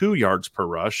 4.2 yards per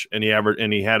rush, and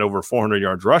he had over 400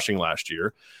 yards rushing last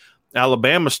year.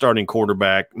 Alabama starting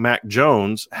quarterback, Mac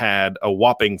Jones, had a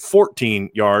whopping 14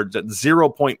 yards at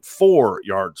 0.4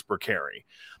 yards per carry.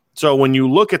 So when you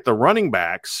look at the running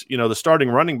backs, the starting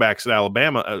running backs at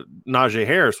Alabama, Najee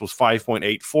Harris was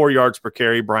 5.84 yards per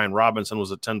carry. Brian Robinson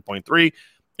was at 10.3,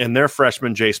 and their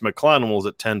freshman Jace McClellan was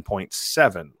at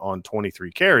 10.7 on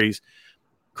 23 carries.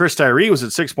 Chris Tyree was at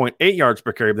 6.8 yards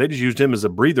per carry, but they just used him as a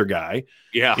breather guy.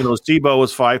 Yeah. Tebow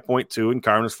was 5.2 and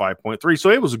Kyron was 5.3. So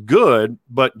it was good,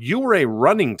 but you were a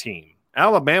running team.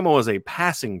 Alabama was a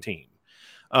passing team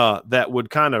that would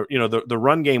kind of, the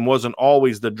run game wasn't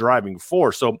always the driving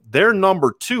force. So their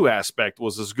number 2 aspect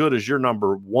was as good as your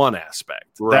number 1 aspect.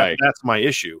 Right. That's my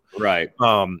issue. Right.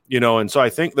 And so I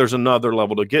think there's another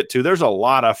level to get to. There's a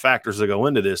lot of factors that go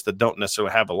into this that don't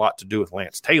necessarily have a lot to do with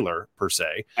Lance Taylor per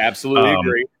se. Absolutely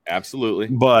agree. Absolutely.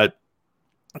 But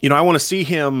I want to see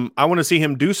him. I want to see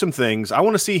him do some things. I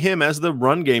want to see him as the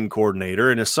run game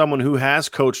coordinator and as someone who has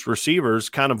coached receivers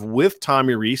kind of with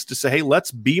Tommy Rees to say, hey,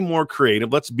 let's be more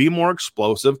creative. Let's be more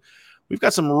explosive. We've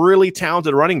got some really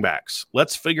talented running backs.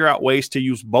 Let's figure out ways to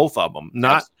use both of them.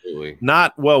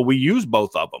 We use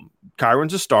both of them.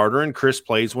 Kyron's a starter and Chris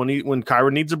plays when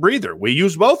Kyron needs a breather. We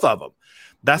use both of them.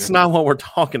 That's not what we're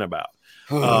talking about.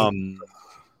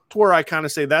 where I kind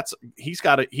of say he's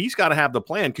got to have the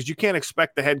plan, because you can't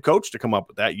expect the head coach to come up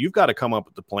with that. You've got to come up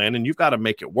with the plan, and you've got to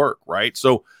make it work, right?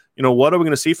 So, what are we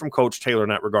going to see from Coach Taylor in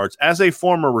that regards? As a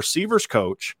former receivers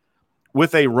coach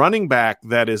with a running back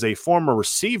that is a former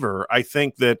receiver, I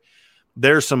think that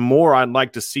there's some more I'd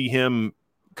like to see him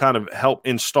kind of help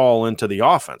install into the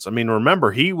offense. I mean,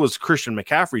 remember, he was Christian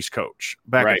McCaffrey's coach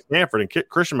back at Stanford, and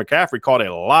Christian McCaffrey caught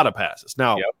a lot of passes.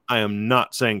 Now, I am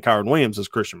not saying Kyren Williams is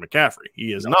Christian McCaffrey.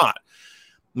 He is not.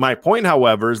 My point,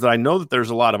 however, is that I know that there's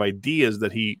a lot of ideas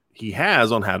that he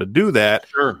has on how to do that.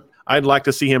 Sure. I'd like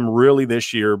to see him really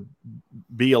this year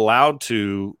be allowed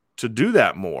to do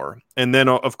that more. And then,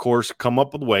 of course, come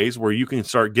up with ways where you can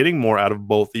start getting more out of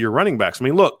both of your running backs. I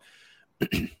mean, look,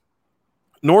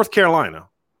 North Carolina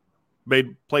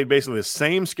played basically the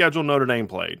same schedule Notre Dame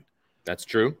played. That's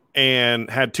true. And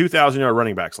had 2,000-yard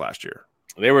running backs last year.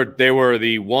 They were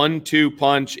the 1-2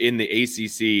 punch in the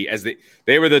ACC, as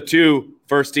they were the two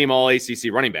first-team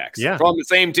All-ACC running backs from the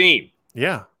same team.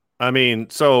 Yeah. I mean,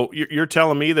 so you're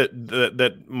telling me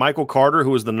that Michael Carter,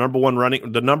 who was the number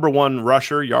one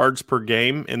rusher yards per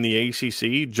game in the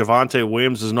ACC, Javonte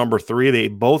Williams is number 3. They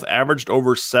both averaged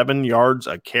over 7 yards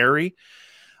a carry,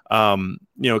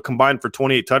 combined for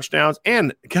 28 touchdowns.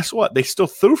 And guess what? They still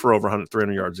threw for over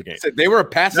 300 yards a game. So they were a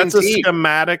passing team. A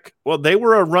schematic. Well, they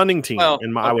were a running team,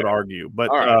 I would argue. But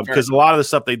because a lot of the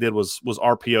stuff they did was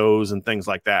RPOs and things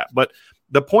like that. But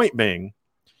the point being,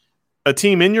 a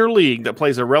team in your league that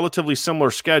plays a relatively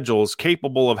similar schedule is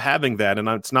capable of having that, and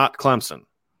it's not Clemson.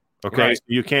 Okay, right. So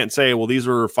you can't say, well, these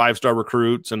were 5-star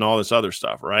recruits and all this other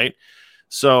stuff, right?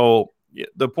 So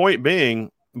the point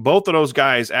being, both of those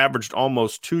guys averaged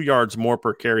almost 2 yards more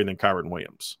per carry than Kyren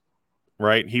Williams,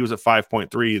 right? He was at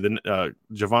 5.3. Then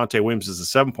Javonte Williams is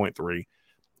at 7.3.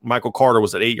 Michael Carter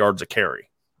was at 8 yards a carry,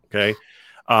 okay?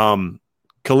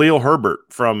 Khalil Herbert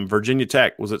from Virginia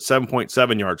Tech was at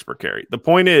 7.7 yards per carry. The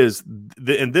point is,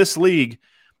 in this league,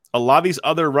 a lot of these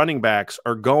other running backs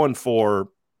are going for,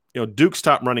 Duke's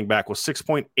top running back was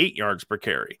 6.8 yards per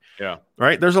carry. Yeah.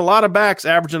 Right. There's a lot of backs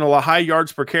averaging a lot high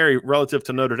yards per carry relative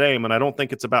to Notre Dame, and I don't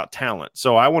think it's about talent.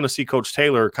 So I want to see Coach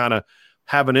Taylor kind of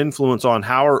have an influence on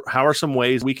how are some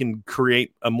ways we can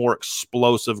create a more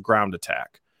explosive ground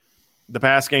attack. The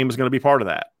pass game is going to be part of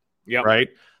that. Yeah. Right.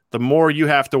 The more you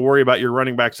have to worry about your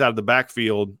running backs out of the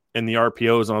backfield and the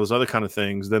RPOs and all those other kind of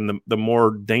things, then the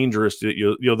more dangerous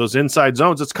those inside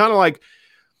zones. It's kind of like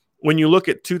when you look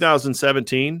at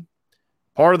 2017,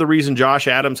 part of the reason Josh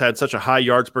Adams had such a high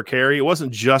yards per carry, it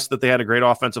wasn't just that they had a great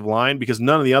offensive line, because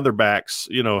none of the other backs,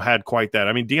 had quite that.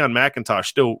 I mean, Deion McIntosh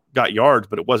still got yards,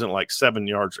 but it wasn't like 7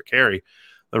 yards a carry.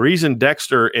 The reason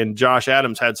Dexter and Josh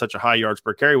Adams had such a high yards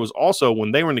per carry was also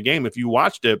when they were in the game, if you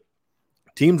watched it,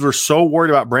 teams were so worried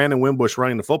about Brandon Wimbush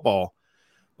running the football.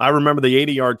 I remember the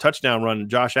 80-yard touchdown run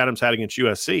Josh Adams had against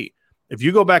USC. If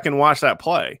you go back and watch that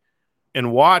play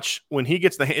and watch when he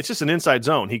gets it's just an inside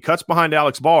zone. He cuts behind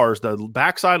Alex Bars, the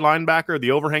backside linebacker,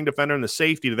 the overhang defender, and the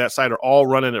safety to that side are all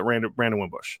running at Brandon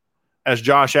Wimbush as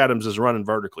Josh Adams is running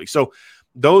vertically. So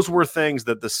those were things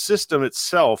that the system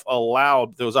itself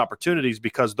allowed those opportunities,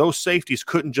 because those safeties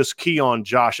couldn't just key on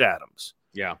Josh Adams.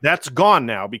 Yeah, that's gone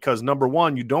now, because number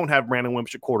one, you don't have Brandon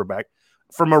Wimbush at quarterback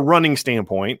from a running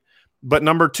standpoint, but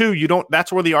number two, you don't.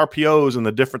 That's where the RPOs and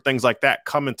the different things like that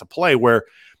come into play, where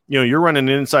you're running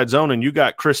an inside zone and you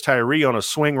got Chris Tyree on a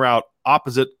swing route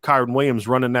opposite Kyren Williams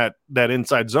running that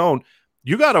inside zone.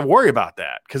 You got to worry about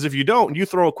that, because if you don't, you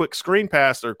throw a quick screen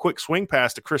pass or a quick swing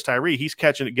pass to Chris Tyree, he's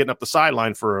catching it, getting up the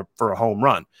sideline for a home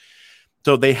run.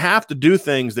 So they have to do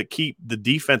things that keep the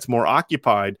defense more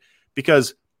occupied,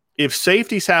 because if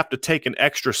safeties have to take an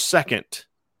extra second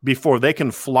before they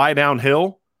can fly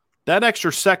downhill, that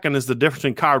extra second is the difference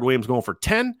between Kyren Williams going for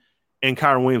 10 and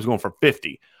Kyren Williams going for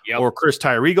 50, or Chris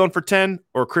Tyree going for 10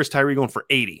 or Chris Tyree going for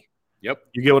 80. Yep.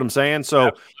 You get what I'm saying?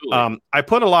 So I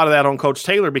put a lot of that on Coach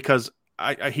Taylor, because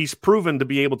he's proven to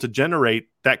be able to generate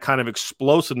that kind of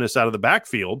explosiveness out of the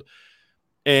backfield.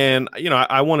 And,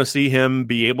 I want to see him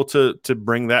be able to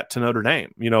bring that to Notre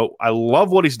Dame. I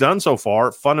love what he's done so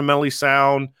far. Fundamentally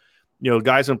sound.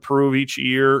 Guys improve each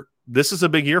year. This is a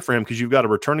big year for him, because you've got a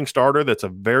returning starter that's a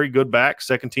very good back,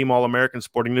 second-team All-American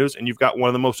Sporting News, and you've got one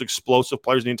of the most explosive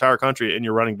players in the entire country in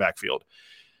your running backfield.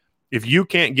 If you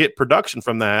can't get production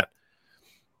from that,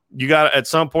 you got at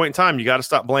some point in time, you got to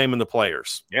stop blaming the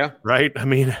players. Yeah. Right? I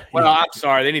mean, I'm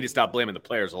sorry. They need to stop blaming the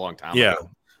players a long time ago.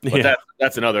 But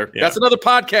that's another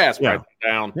podcast. Yeah. Right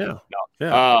down.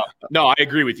 Yeah. No, I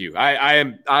agree with you.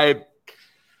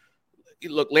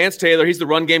 look, Lance Taylor, he's the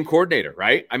run game coordinator,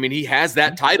 right? I mean, he has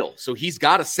that title. So he's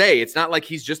got to say, it's not like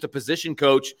he's just a position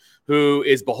coach who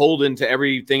is beholden to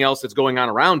everything else that's going on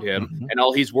around him. And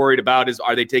all he's worried about is,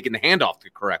 are they taking the handoff the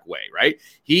correct way, right?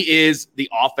 He is the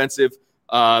offensive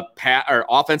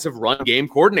offensive run game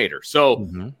coordinator.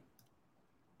 So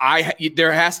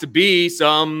there has to be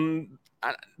some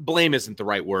blame isn't the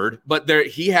right word, but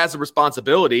he has a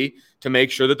responsibility to make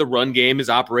sure that the run game is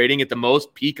operating at the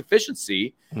most peak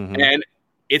efficiency. And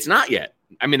it's not yet.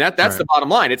 I mean, that's the bottom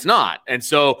line. It's not. And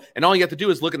all you have to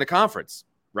do is look in the conference,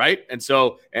 right? And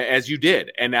so as you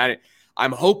did, and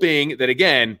I'm hoping that,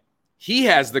 again, he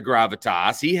has the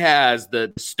gravitas, he has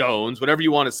the stones, whatever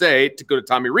you want to say, to go to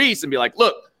Tommy Rees and be like,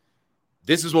 look,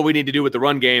 this is what we need to do with the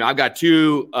run game. I've got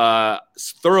two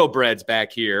thoroughbreds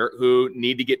back here who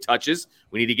need to get touches.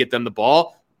 We need to get them the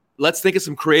ball. Let's think of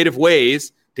some creative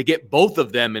ways to get both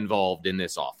of them involved in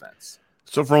this offense.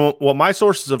 So from what my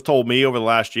sources have told me over the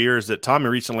last year is that Tommy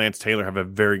Rees and Lance Taylor have a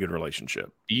very good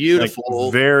relationship.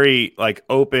 Beautiful. Very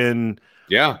open.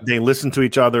 Yeah. They listen to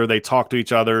each other. They talk to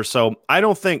each other. So I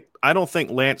don't think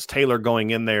Lance Taylor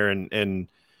going in there and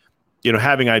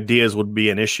having ideas would be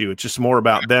an issue. It's just more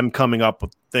about them coming up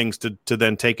with things to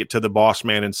then take it to the boss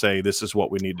man and say, this is what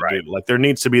we need to do. Like, there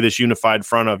needs to be this unified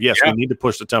front of, yes, we need to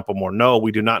push the tempo more. No,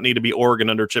 we do not need to be Oregon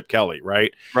under Chip Kelly.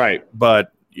 Right. Right.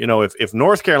 But if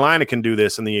North Carolina can do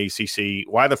this in the ACC,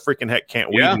 why the freaking heck can't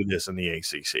we do this in the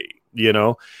ACC?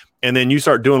 And then you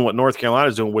start doing what North Carolina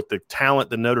is doing with the talent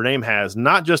that Notre Dame has,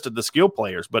 not just at the skill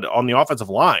players, but on the offensive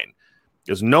line.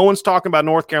 Because no one's talking about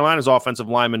North Carolina's offensive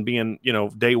linemen being,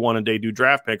 day one and day two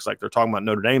draft picks like they're talking about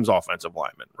Notre Dame's offensive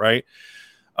linemen, right?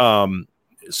 And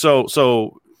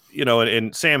Sam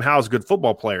Howell's a good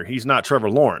football player. He's not Trevor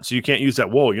Lawrence. So you can't use that,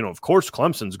 of course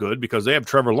Clemson's good because they have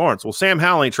Trevor Lawrence. Well, Sam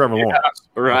Howell ain't Trevor Lawrence.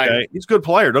 Right. Okay? He's a good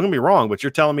player. Don't get me wrong, but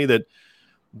you're telling me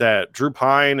that Drew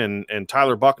Pine and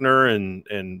Tyler Buckner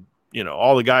and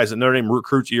all the guys that Notre Dame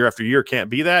recruits year after year can't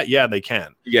be that? Yeah, they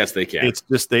can. Yes, they can. It's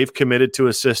just they've committed to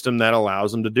a system that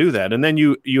allows them to do that. And then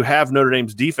you have Notre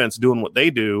Dame's defense doing what they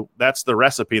do. That's the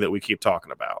recipe that we keep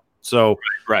talking about. So,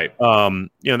 right.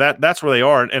 That's where they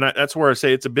are. And that's where I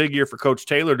say it's a big year for Coach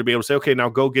Taylor to be able to say, okay, now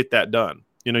go get that done.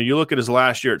 You look at his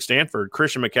last year at Stanford,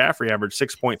 Christian McCaffrey averaged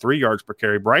 6.3 yards per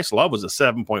carry. Bryce Love was a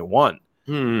 7.1.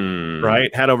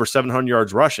 Right, had over 700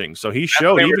 yards rushing. So he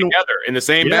showed even together in the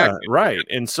same back. Right.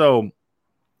 And so,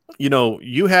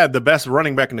 you had the best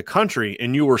running back in the country,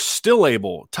 and you were still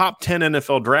able, top 10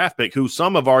 NFL draft pick, who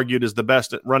some have argued is the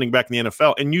best running back in the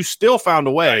NFL, and you still found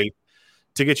a way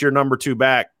to get your number two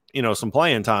back, some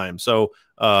playing time. So,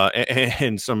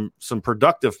 and some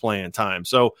productive playing time.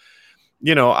 So,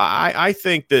 I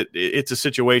think that it's a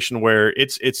situation where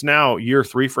it's now year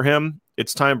 3 for him.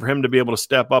 It's time for him to be able to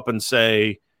step up and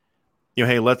say,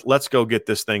 hey, let's go get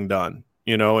this thing done.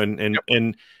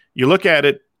 And you look at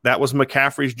it, that was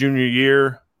McCaffrey's junior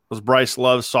year, was Bryce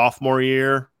Love's sophomore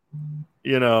year.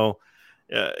 The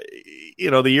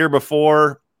year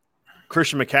before,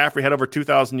 Christian McCaffrey had over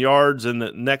 2,000 yards, and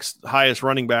the next highest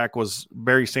running back was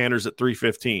Barry Sanders at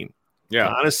 315. Yeah,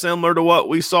 kind of similar to what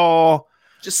we saw.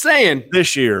 Just saying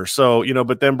this year. So,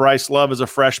 but then Bryce Love as a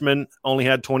freshman only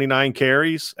had 29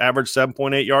 carries, averaged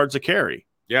 7.8 yards a carry.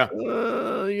 Yeah.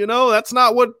 That's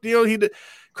not what, he did.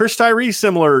 Chris Tyree,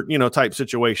 similar, type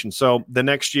situation. So the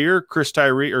next year,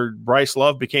 Bryce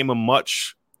Love became a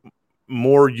much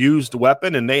more used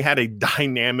weapon, and they had a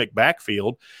dynamic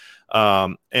backfield.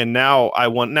 And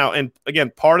and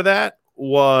again, part of that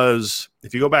was,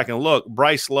 if you go back and look,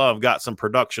 Bryce Love got some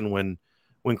production when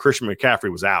Christian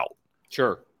McCaffrey was out.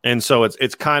 Sure. And so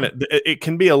it's kind of, it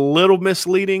can be a little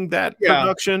misleading, that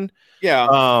production.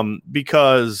 Yeah.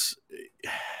 Because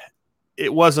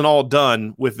it wasn't all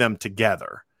done with them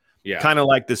together. Yeah. Kind of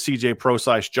like the CJ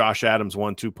Prosise, Josh Adams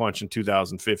 1-2 punch in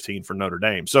 2015 for Notre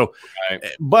Dame. So,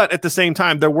 but at the same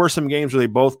time, there were some games where they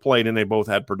both played and they both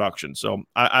had production. So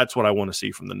that's what I want to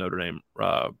see from the Notre Dame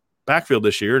backfield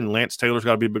this year. And Lance Taylor's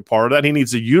got to be a big part of that. He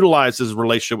needs to utilize his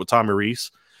relationship with Tommy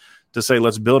Rees to say,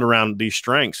 let's build around these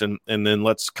strengths and then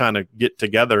let's kind of get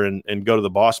together and go to the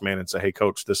boss man and say, hey,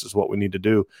 coach, this is what we need to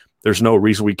do. There's no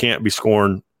reason we can't be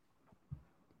scoring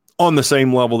on the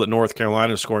same level that North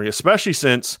Carolina is scoring, especially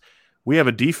since we have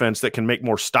a defense that can make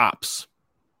more stops.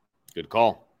 Good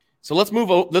call. So let's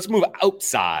move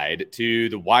outside to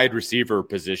the wide receiver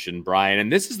position, Brian. And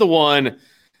this is the one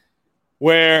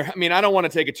where, I don't want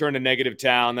to take a turn to negative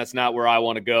town. That's not where I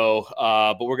want to go.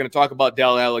 But we're going to talk about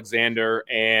Dell Alexander.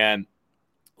 And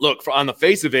look, on the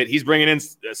face of it, he's bringing in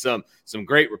some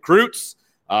great recruits.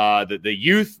 The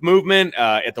youth movement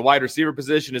at the wide receiver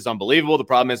position is unbelievable. The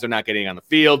problem is they're not getting on the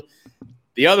field.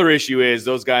 The other issue is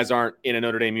those guys aren't in a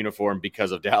Notre Dame uniform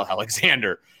because of Del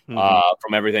Alexander,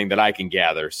 from everything that I can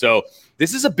gather. So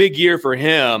this is a big year for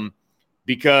him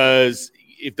because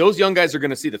if those young guys are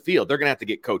going to see the field, they're going to have to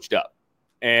get coached up.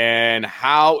 And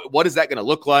what is that going to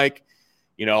look like?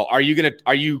 Are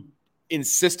you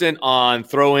insistent on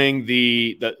throwing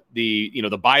the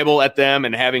Bible at them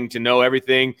and having to know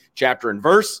everything chapter and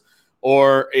verse?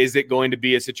 Or is it going to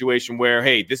be a situation where,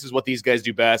 hey, this is what these guys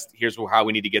do best. Here's how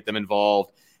we need to get them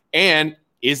involved. And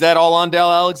is that all on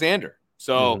Del Alexander?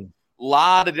 So a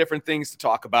lot of different things to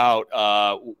talk about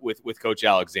with Coach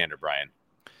Alexander, Brian.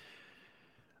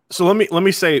 So let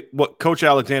me say what Coach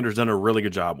Alexander's done a really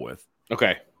good job with.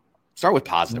 Okay. Start with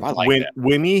positive. I like that.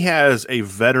 When he has a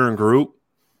veteran group,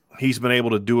 he's been able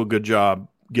to do a good job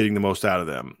getting the most out of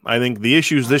them. I think the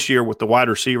issues this year with the wide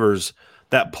receivers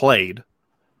that played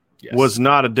was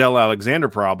not a Del Alexander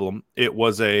problem. It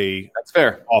was that's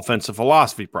fair offensive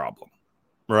philosophy problem,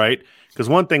 right? Because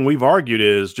one thing we've argued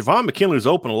is Javon McKinley's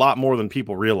open a lot more than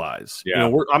people realize.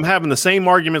 Yeah. I'm having the same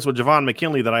arguments with Javon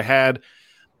McKinley that I had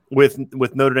with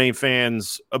Notre Dame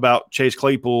fans about Chase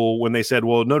Claypool when they said,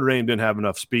 well, Notre Dame didn't have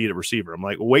enough speed at receiver. I'm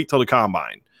like, well, wait till the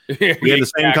combine. We had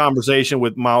the same conversation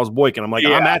with Miles Boykin. I'm like,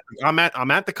 I'm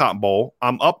at the Cotton Bowl.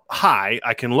 I'm up high.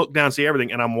 I can look down, see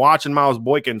everything, and I'm watching Miles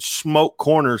Boykin smoke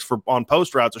corners on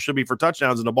post routes. It should be for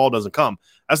touchdowns, and the ball doesn't come.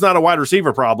 That's not a wide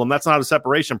receiver problem. That's not a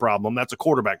separation problem. That's a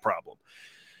quarterback problem.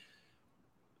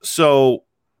 So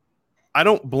I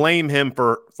don't blame him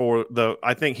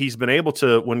I think he's been able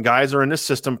to, when guys are in this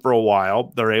system for a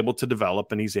while, they're able to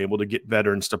develop, and he's able to get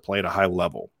veterans to play at a high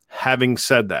level. Having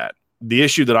said that, the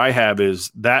issue that I have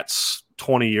is that's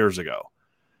 20 years ago,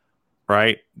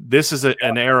 right? This is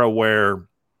an era where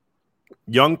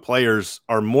young players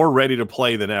are more ready to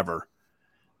play than ever,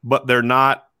 but they're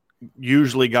not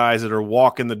usually guys that are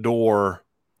walking the door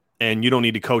and you don't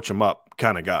need to coach them up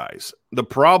kind of guys. The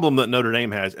problem that Notre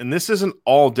Dame has, and this isn't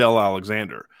all Del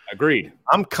Alexander. Agreed.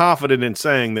 I'm confident in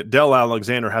saying that Del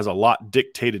Alexander has a lot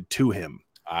dictated to him.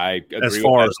 I agree as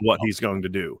far as what he's going to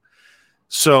do.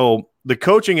 So the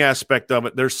coaching aspect of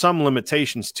it, there's some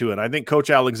limitations to it. I think Coach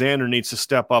Alexander needs to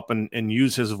step up and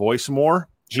use his voice more.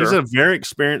 Sure. He's a very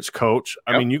experienced coach.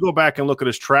 I mean, you go back and look at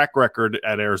his track record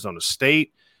at Arizona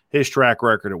State, his track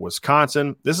record at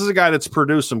Wisconsin. This is a guy that's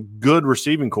produced some good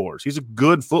receiving cores. He's a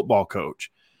good football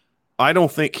coach. I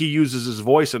don't think he uses his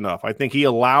voice enough. I think he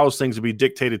allows things to be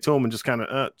dictated to him and just kind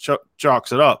of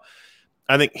chalks it up.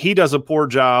 I think he does a poor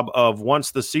job of,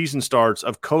 once the season starts,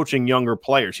 of coaching younger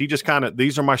players. He just kind of,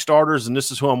 these are my starters and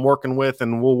this is who I'm working with,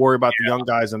 and we'll worry about the young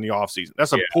guys in the offseason.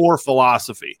 That's a poor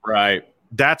philosophy. Right.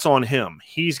 That's on him.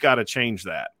 He's got to change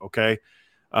that, okay?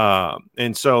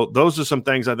 And so those are some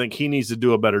things I think he needs to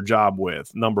do a better job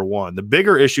with, number one. The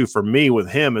bigger issue for me with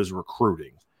him is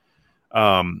recruiting.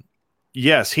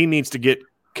 Yes, he needs to get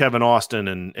Kevin Austin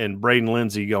and Braden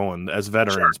Lindsey going as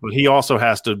veterans, but he also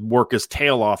has to work his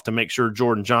tail off to make sure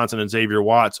Jordan Johnson and Xavier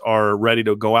Watts are ready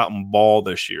to go out and ball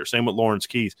this year. Same with Lawrence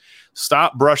Keys.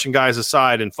 Stop brushing guys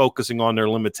aside and focusing on their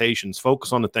limitations.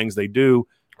 Focus on the things they do,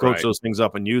 coach those things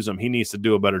up and use them. He needs to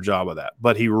do a better job of that,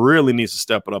 but he really needs to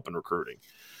step it up in recruiting.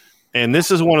 And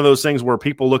this is one of those things where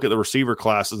people look at the receiver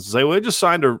classes and say, well, they just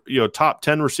signed a top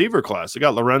 10 receiver class. They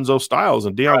got Lorenzo Styles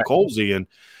and Deion Colzie, and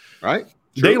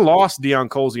they lost Deion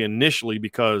Colzie initially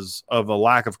because of a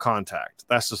lack of contact.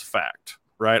 That's just a fact,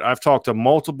 right? I've talked to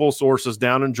multiple sources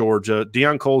down in Georgia.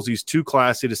 Deion Colzie's too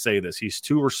classy to say this. He's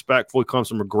too respectful. He comes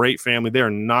from a great family. They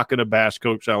are not going to bash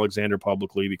Coach Alexander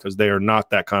publicly because they are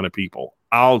not that kind of people.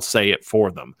 I'll say it for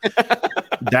them.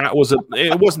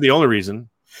 It wasn't the only reason.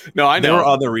 No, I know. There were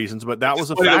other reasons, but that was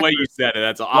a factor. The way you said it,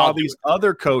 that's while these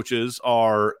other coaches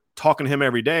are talking to him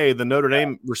every day, the Notre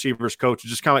Dame receivers coach is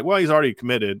just kind of like, well, he's already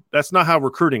committed. That's not how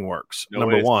recruiting works,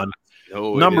 number one.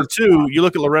 Number two, you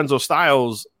look at Lorenzo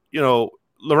Styles,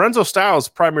 Lorenzo Styles'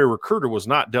 primary recruiter was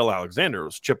not Del Alexander, it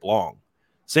was Chip Long.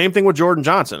 Same thing with Jordan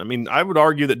Johnson. I mean, I would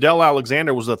argue that Del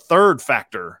Alexander was the third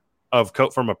factor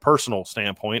from a personal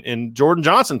standpoint in Jordan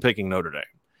Johnson picking Notre Dame.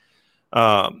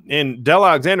 And Del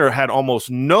Alexander had almost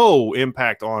no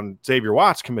impact on Xavier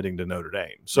Watts committing to Notre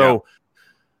Dame. So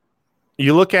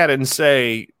you look at it and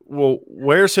say, well,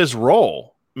 where's his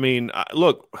role? I mean,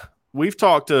 look, we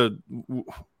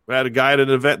had a guy at an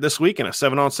event this week in a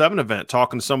 7-on-7 event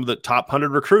talking to some of the top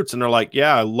 100 recruits. And they're like,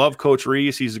 yeah, I love Coach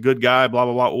Reese. He's a good guy, blah,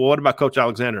 blah, blah. Well, what about Coach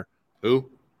Alexander? Who?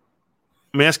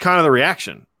 I mean, that's kind of the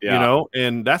reaction,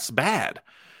 and that's bad.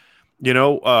 There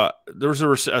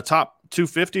was a top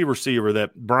 250 receiver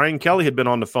that Brian Kelly had been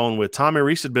on the phone with, Tommy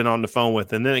Reese had been on the phone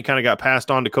with, and then it kind of got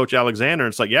passed on to Coach Alexander.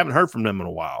 And it's like, you haven't heard from them in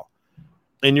a while.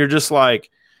 And you're just like,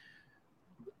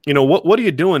 what are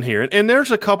you doing here? And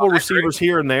there's a couple receivers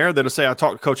here and there that'll say, I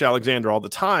talk to Coach Alexander all the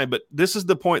time, but this is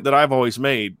the point that I've always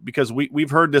made, because we've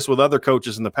heard this with other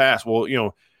coaches in the past.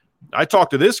 Well, I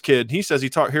talked to this kid. He says he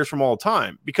hears from all the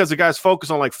time, because the guy's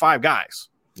focused on like 5 guys.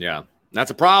 Yeah,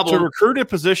 that's a problem. To recruit a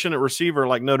position at receiver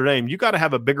like Notre Dame, you got to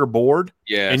have a bigger board.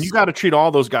 Yes. And you got to treat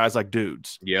all those guys like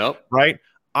dudes. Yep. Right?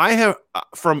 I have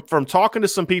from talking to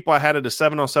some people I had at a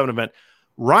 7-on-7 event,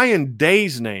 Ryan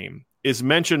Day's name is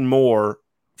mentioned more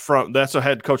that's a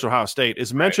head coach of Ohio State,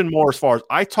 is mentioned more as far as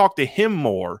I talk to him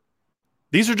more.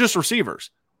 These are just receivers.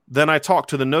 Then I talk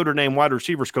to the Notre Dame wide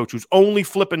receivers coach, whose only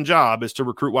flipping job is to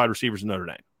recruit wide receivers in Notre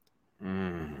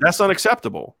Dame. That's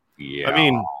unacceptable. Yeah. I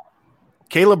mean,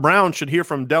 Caleb Brown should hear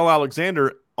from Del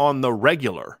Alexander on the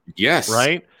regular. Yes.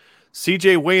 Right?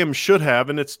 CJ Williams should have,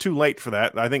 and it's too late for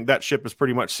that. I think that ship has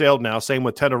pretty much sailed now. Same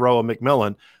with Teteroa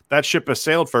McMillan. That ship has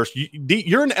sailed first.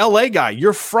 You're an LA guy.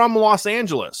 You're from Los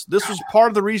Angeles. This was part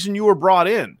of the reason you were brought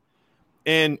in.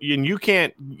 And you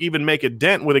can't even make a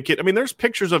dent with a kid. I mean, there's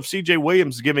pictures of CJ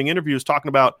Williams giving interviews talking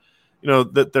about,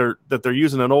 that they're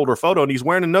using an older photo, and he's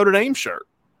wearing a Notre Dame shirt,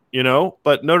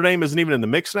 but Notre Dame isn't even in the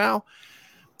mix now.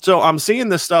 So I'm seeing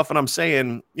this stuff and I'm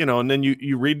saying, and then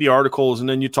you read the articles and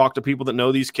then you talk to people that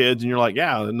know these kids and you're like,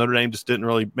 yeah, Notre Dame just didn't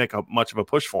really make much of a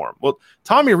push for him. Well,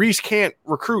 Tommy Rees can't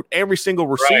recruit every single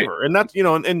receiver. Right. And that's,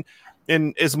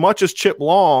 and as much as Chip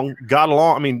Long got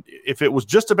along, I mean, if it was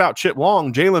just about Chip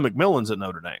Long, Jalen McMillan's at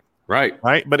Notre Dame. Right.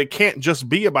 But it can't just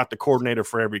be about the coordinator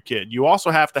for every kid. You also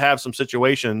have to have some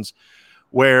situations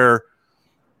where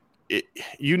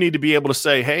you need to be able to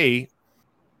say, hey,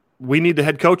 we need the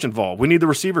head coach involved. We need the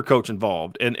receiver coach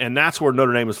involved. And that's where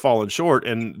Notre Dame has fallen short.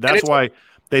 And that's why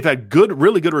they've had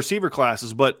really good receiver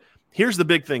classes. But here's the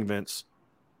big thing, Vince.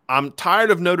 I'm tired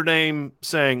of Notre Dame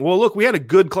saying, well, look, we had a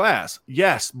good class.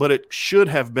 Yes, but it should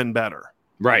have been better.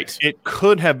 Right. It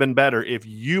could have been better if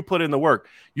you put in the work.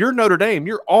 You're Notre Dame.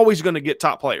 You're always going to get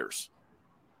top players.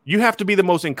 You have to be the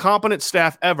most incompetent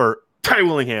staff ever, Ty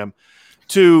Willingham,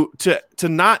 to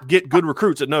not get good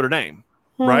recruits at Notre Dame.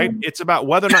 Right? It's about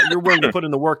whether or not you're willing to put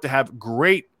in the work to have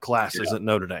great classes at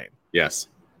Notre Dame. Yes.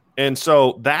 And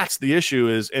so that's the issue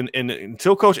is, and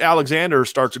until Coach Alexander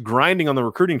starts grinding on the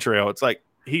recruiting trail, it's like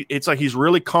he's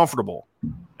really comfortable.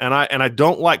 And I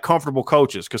don't like comfortable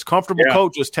coaches, because comfortable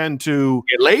coaches tend to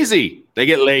get lazy. They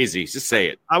get lazy. Just say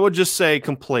it. I would just say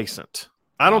complacent.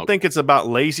 I don't think it's about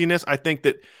laziness. I think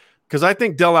that because I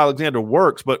think Del Alexander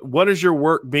works, but what is your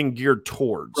work being geared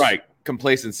towards? Right.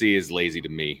 Complacency is lazy to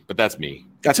me, but that's me.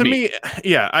 To me,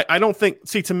 yeah, I don't think –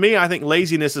 see, to me, I think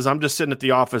laziness is I'm just sitting at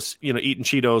the office, eating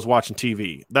Cheetos, watching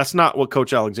TV. That's not what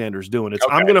Coach Alexander's doing. It's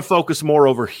I'm going to focus more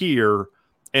over here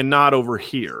and not over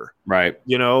here. Right.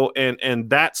 And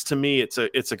that's, to me,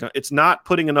 it's not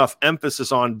putting enough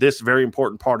emphasis on this very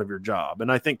important part of your job.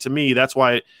 And I think, to me, that's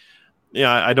why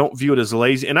I don't view it as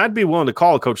lazy. And I'd be willing to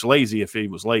call a coach lazy if he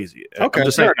was lazy. Okay, I'm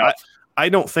just saying, I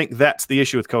don't think that's the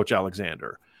issue with Coach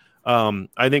Alexander.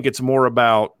 I think it's more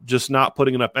about just not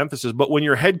putting enough emphasis. But when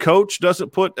your head coach doesn't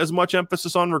put as much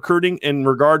emphasis on recruiting in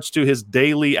regards to his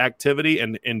daily activity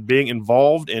and being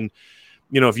involved, and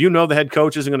if the head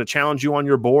coach isn't going to challenge you on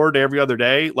your board every other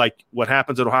day, like what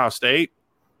happens at Ohio State,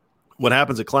 what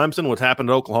happens at Clemson, what's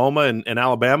happened at Oklahoma and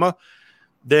Alabama,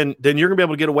 then you're going to be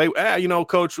able to get away.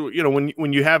 Coach,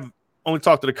 when you have only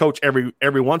talk to the coach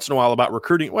every once in a while about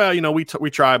recruiting. Well, we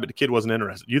tried, but the kid wasn't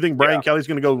interested. You think Brian Kelly's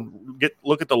going to go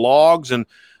look at the logs and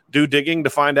do digging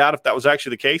to find out if that was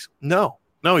actually the case? No,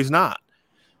 he's not.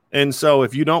 And so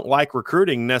if you don't like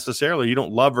recruiting necessarily, you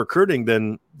don't love recruiting,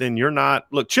 then you're not.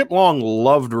 Look, Chip Long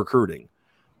loved recruiting.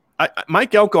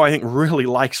 Mike Elko, I think, really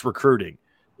likes recruiting,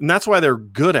 and that's why they're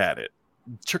good at it.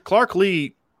 Clark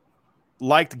Lee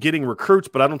liked getting recruits,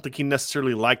 but I don't think he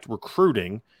necessarily liked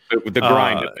recruiting. With the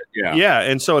grind of it, yeah.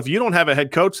 And so if you don't have a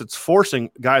head coach that's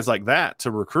forcing guys like that to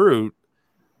recruit,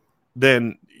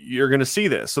 then you're going to see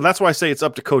this. So that's why I say it's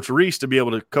up to Coach Rees to be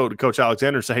able to go to Coach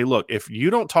Alexander and say, hey, look, if you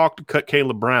don't talk to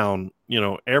Caleb Brown,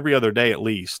 every other day at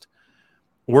least,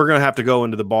 we're going to have to go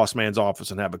into the boss man's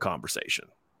office and have a conversation.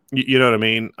 You know what I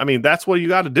mean? I mean, that's what you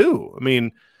got to do. I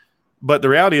mean, but the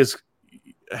reality is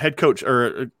head coach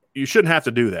or you shouldn't have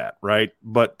to do that, right?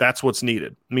 But that's what's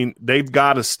needed. I mean, they've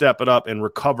got to step it up and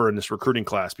recover in this recruiting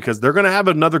class because they're going to have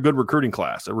another good recruiting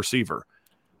class, a receiver.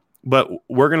 But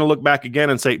we're going to look back again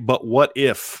and say, but what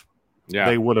if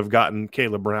they would have gotten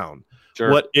Caleb Brown?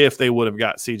 Sure. What if they would have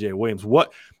got CJ Williams?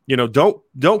 What,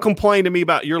 don't complain to me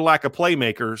about your lack of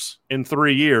playmakers in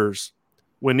 3 years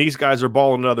when these guys are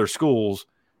balling at other schools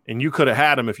and you could have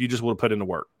had them if you just would have put in the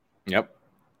work. Yep.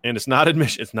 And it's not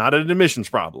admission. It's not an admissions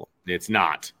problem. It's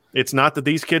not. It's not that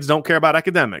these kids don't care about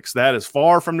academics. That is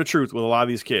far from the truth with a lot of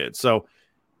these kids. So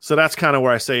So that's kind of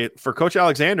where I say it. For Coach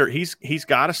Alexander, he's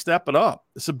got to step it up.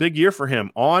 It's a big year for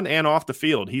him on and off the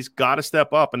field. He's got to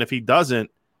step up, and if he doesn't,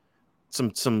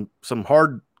 some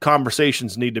hard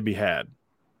conversations need to be had.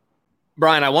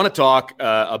 Brian, I want to talk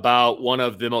about one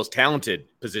of the most talented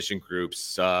position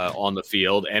groups on the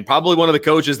field, and probably one of the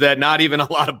coaches that not even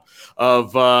a lot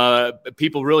of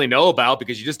people really know about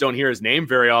because you just don't hear his name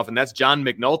very often. That's John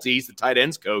McNulty. He's the tight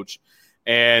ends coach.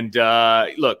 And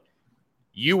look,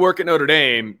 you work at Notre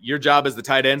Dame. Your job as the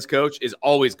tight ends coach is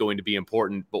always going to be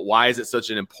important, but why is it such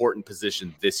an important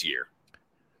position this year?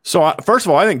 So, first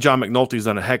of all, I think John McNulty's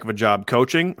done a heck of a job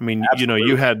coaching. I mean, Absolutely.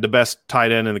 You had the best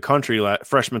tight end in the country,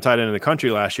 freshman tight end in the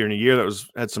country last year in a year that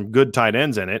had some good tight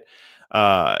ends in it.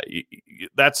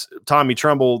 That's Tommy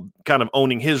Tremble kind of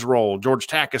owning his role. George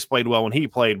Takis played well when he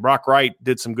played. Brock Wright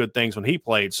did some good things when he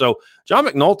played. So John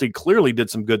McNulty clearly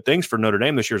did some good things for Notre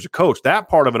Dame this year as a coach. That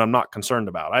part of it I'm not concerned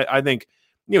about. I think,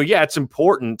 it's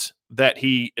important that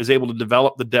he is able to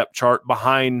develop the depth chart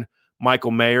behind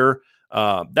Michael Mayer.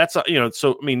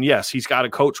 Yes, he's got to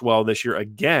coach well this year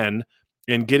again,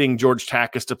 and getting George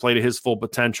Takis to play to his full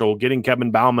potential, getting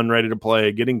Kevin Bauman ready to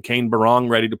play, getting Kane Barong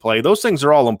ready to play. Those things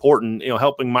are all important,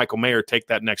 helping Michael Mayer take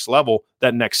that next level,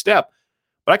 that next step.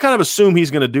 But I kind of assume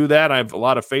he's going to do that. I have a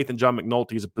lot of faith in John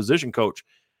McNulty as a position coach.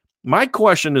 My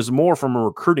question is more from a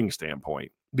recruiting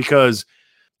standpoint, because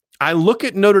I look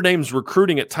at Notre Dame's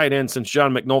recruiting at tight end since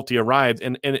John McNulty arrived,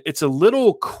 and it's a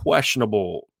little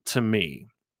questionable to me.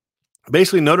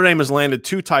 Basically, Notre Dame has landed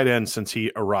 2 tight ends since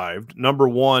he arrived. Number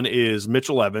one is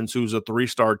Mitchell Evans, who's a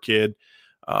 3-star kid,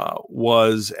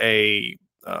 was a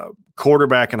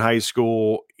quarterback in high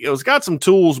school. He's got some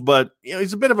tools, but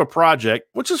he's a bit of a project,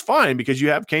 which is fine because you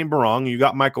have Kane Barong, you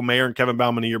got Michael Mayer and Kevin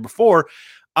Bauman the year before.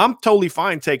 I'm totally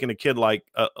fine taking a kid like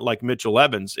Mitchell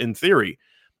Evans in theory.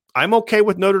 I'm okay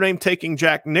with Notre Dame taking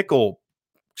Jack Nickel,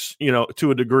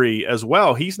 to a degree as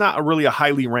well. He's not really a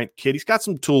highly ranked kid. He's got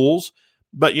some tools.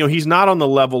 But, he's not on the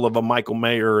level of a Michael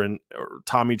Mayer or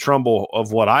Tommy Tremble,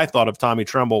 of what I thought of Tommy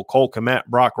Tremble, Cole Kmet,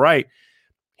 Brock Wright.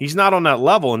 He's not on that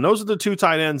level. And those are the 2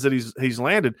 tight ends that he's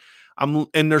landed.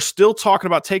 And they're still talking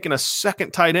about taking a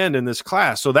second tight end in this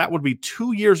class. So that would be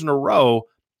 3 years in a row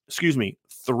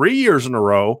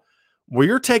where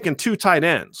you're taking 2 tight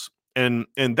ends. And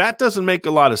that doesn't make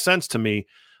a lot of sense to me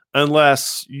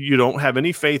unless you don't have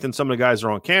any faith in some of the guys that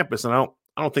are on campus. And I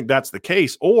don't think that's the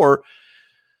case. Or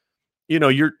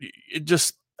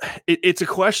it's a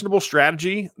questionable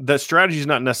strategy. That strategy is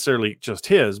not necessarily just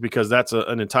his, because that's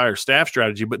an entire staff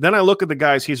strategy. But then I look at the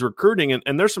guys he's recruiting,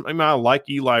 and there's some, I like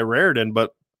Eli Raridan,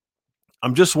 but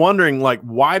I'm just wondering,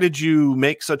 why did you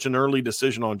make such an early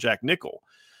decision on Jack Nickel?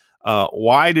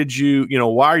 Why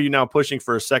are you now pushing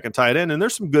for a second tight end? And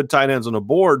there's some good tight ends on the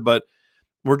board, but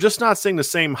we're just not seeing the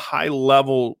same high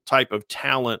level type of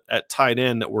talent at tight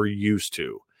end that we're used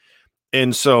to.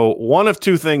 And so one of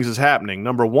 2 things is happening.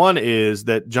 Number one is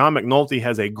that John McNulty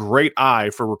has a great eye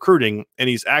for recruiting, and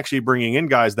he's actually bringing in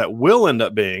guys that will end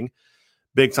up being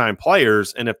big-time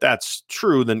players. And if that's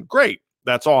true, then great.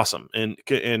 That's awesome.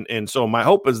 And so my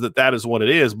hope is that is what it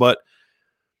is. But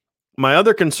my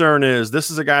other concern is this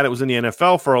is a guy that was in the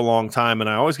NFL for a long time, and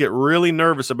I always get really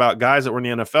nervous about guys that were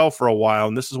in the NFL for a while.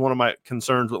 And this is one of my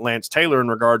concerns with Lance Taylor in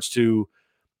regards to,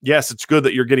 yes, it's good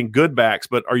that you're getting good backs,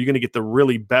 but are you going to get the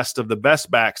really best of the best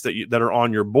backs that are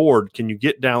on your board? Can you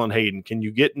get Dallin Hayden? Can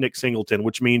you get Nick Singleton?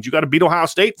 Which means you got to beat Ohio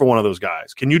State for one of those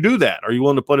guys. Can you do that? Are you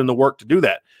willing to put in the work to do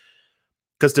that?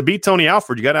 Because to beat Tony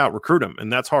Alford, you got to out-recruit him,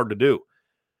 and that's hard to do.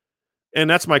 And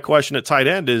that's my question at tight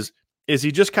end is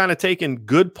he just kind of taking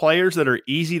good players that are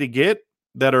easy to get,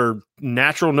 that are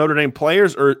natural Notre Dame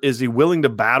players, or is he willing to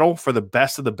battle for the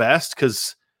best of the best?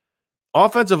 Because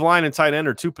offensive line and tight end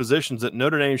are 2 positions that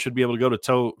Notre Dame should be able to go to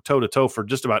toe-to-toe for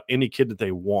just about any kid that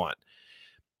they want.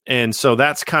 And so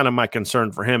that's kind of my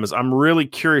concern for him, is I'm really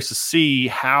curious to see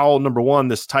how, number one,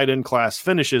 this tight end class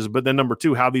finishes, but then number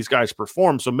 2, how these guys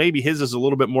perform. So maybe his is a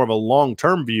little bit more of a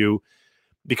long-term view,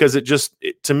 because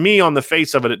to me, on the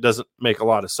face of it, it doesn't make a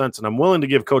lot of sense. And I'm willing to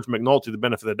give Coach McNulty the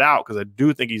benefit of the doubt, because I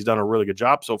do think he's done a really good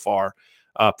job so far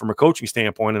from a coaching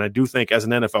standpoint. And I do think as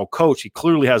an NFL coach, he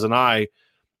clearly has an eye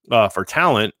for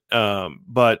talent.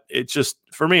 But it's just,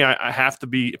 for me, I have to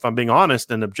be, if I'm being honest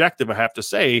and objective, I have to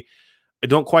say, I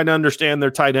don't quite understand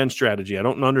their tight end strategy. I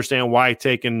don't understand why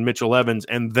taking Mitchell Evans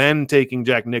and then taking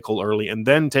Jack Nickel early and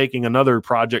then taking another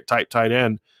project type tight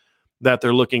end that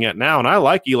they're looking at now. And I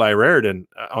like Eli Raridan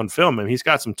on film, and he's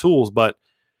got some tools, but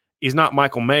he's not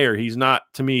Michael Mayer. He's not,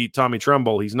 to me, Tommy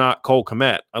Tremble. He's not Cole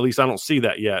Kmet. At least I don't see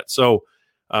that yet. So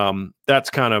that's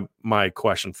kind of my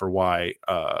question for why,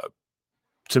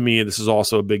 to me, this is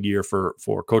also a big year for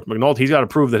Coach McNulty. He's got to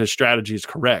prove that his strategy is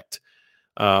correct.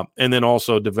 and then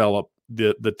also develop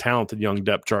the talented young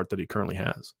depth chart that he currently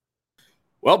has.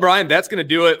 Well, Brian, that's going to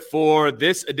do it for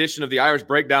this edition of the Irish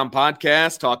Breakdown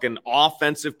podcast, talking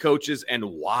offensive coaches and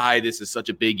why this is such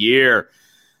a big year.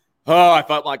 Oh, I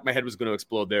felt like my head was going to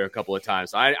explode there a couple of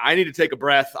times. I need to take a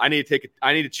breath. I need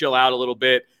to chill out a little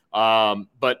bit.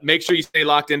 But make sure you stay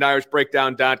locked into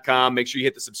irishbreakdown.com. Make sure you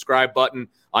hit the subscribe button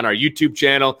on our YouTube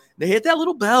channel. They hit that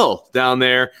little bell down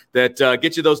there that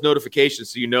gets you those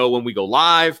notifications so you know when we go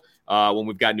live, when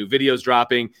we've got new videos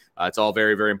dropping. It's all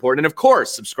very, very important. And, of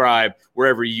course, subscribe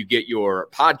wherever you get your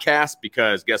podcast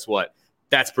because guess what?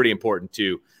 That's pretty important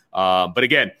too. But,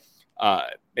 again,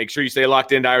 make sure you stay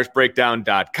locked into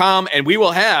irishbreakdown.com. And we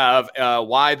will have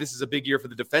why this is a big year for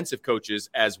the defensive coaches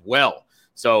as well.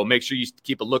 So make sure you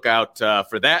keep a lookout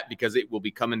for that because it will be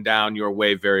coming down your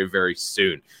way very, very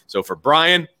soon. So for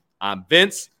Brian, I'm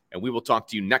Vince, and we will talk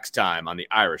to you next time on the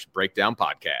Irish Breakdown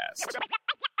Podcast.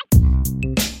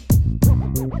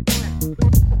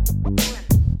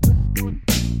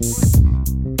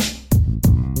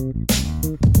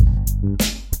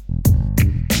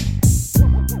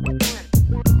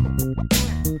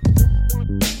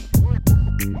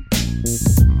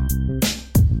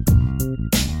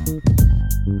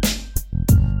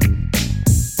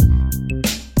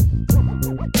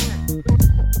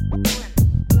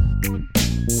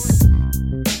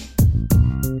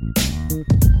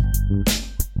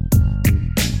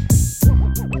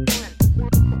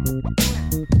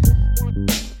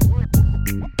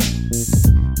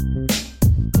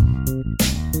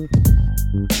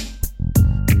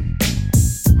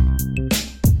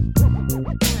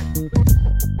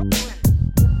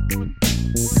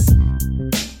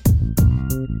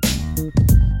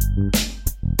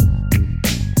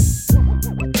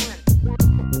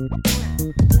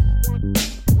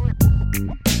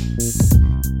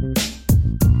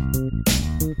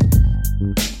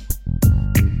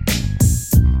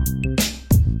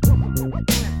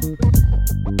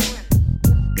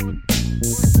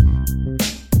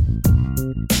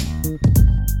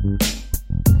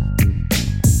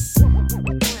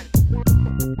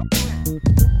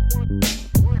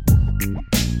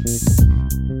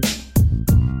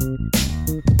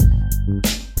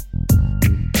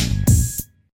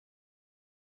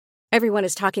 Everyone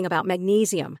is talking about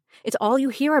magnesium. It's all you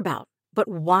hear about. But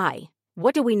why?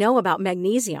 What do we know about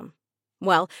magnesium?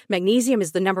 Well, magnesium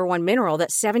is the number one mineral that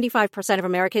 75% of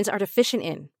Americans are deficient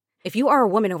in. If you are a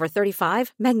woman over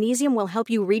 35, magnesium will help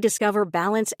you rediscover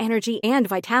balance, energy, and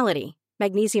vitality.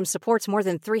 Magnesium supports more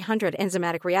than 300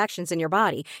 enzymatic reactions in your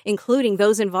body, including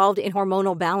those involved in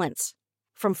hormonal balance.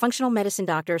 From functional medicine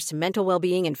doctors to mental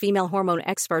well-being and female hormone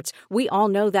experts, we all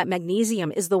know that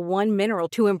magnesium is the one mineral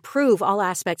to improve all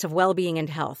aspects of well-being and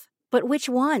health. But which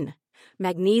one?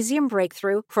 Magnesium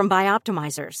Breakthrough from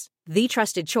Bioptimizers, the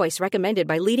trusted choice recommended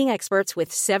by leading experts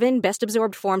with 7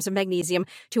 best-absorbed forms of magnesium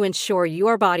to ensure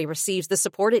your body receives the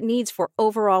support it needs for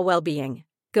overall well-being.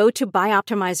 Go to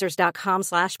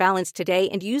bioptimizers.com/balance today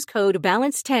and use code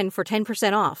BALANCE10 for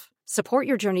 10% off. Support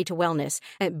your journey to wellness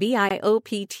at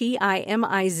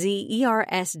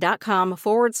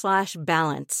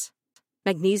bioptimizers.com/balance.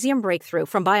 Magnesium Breakthrough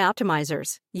from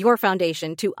Bioptimizers, your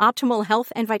foundation to optimal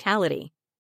health and vitality.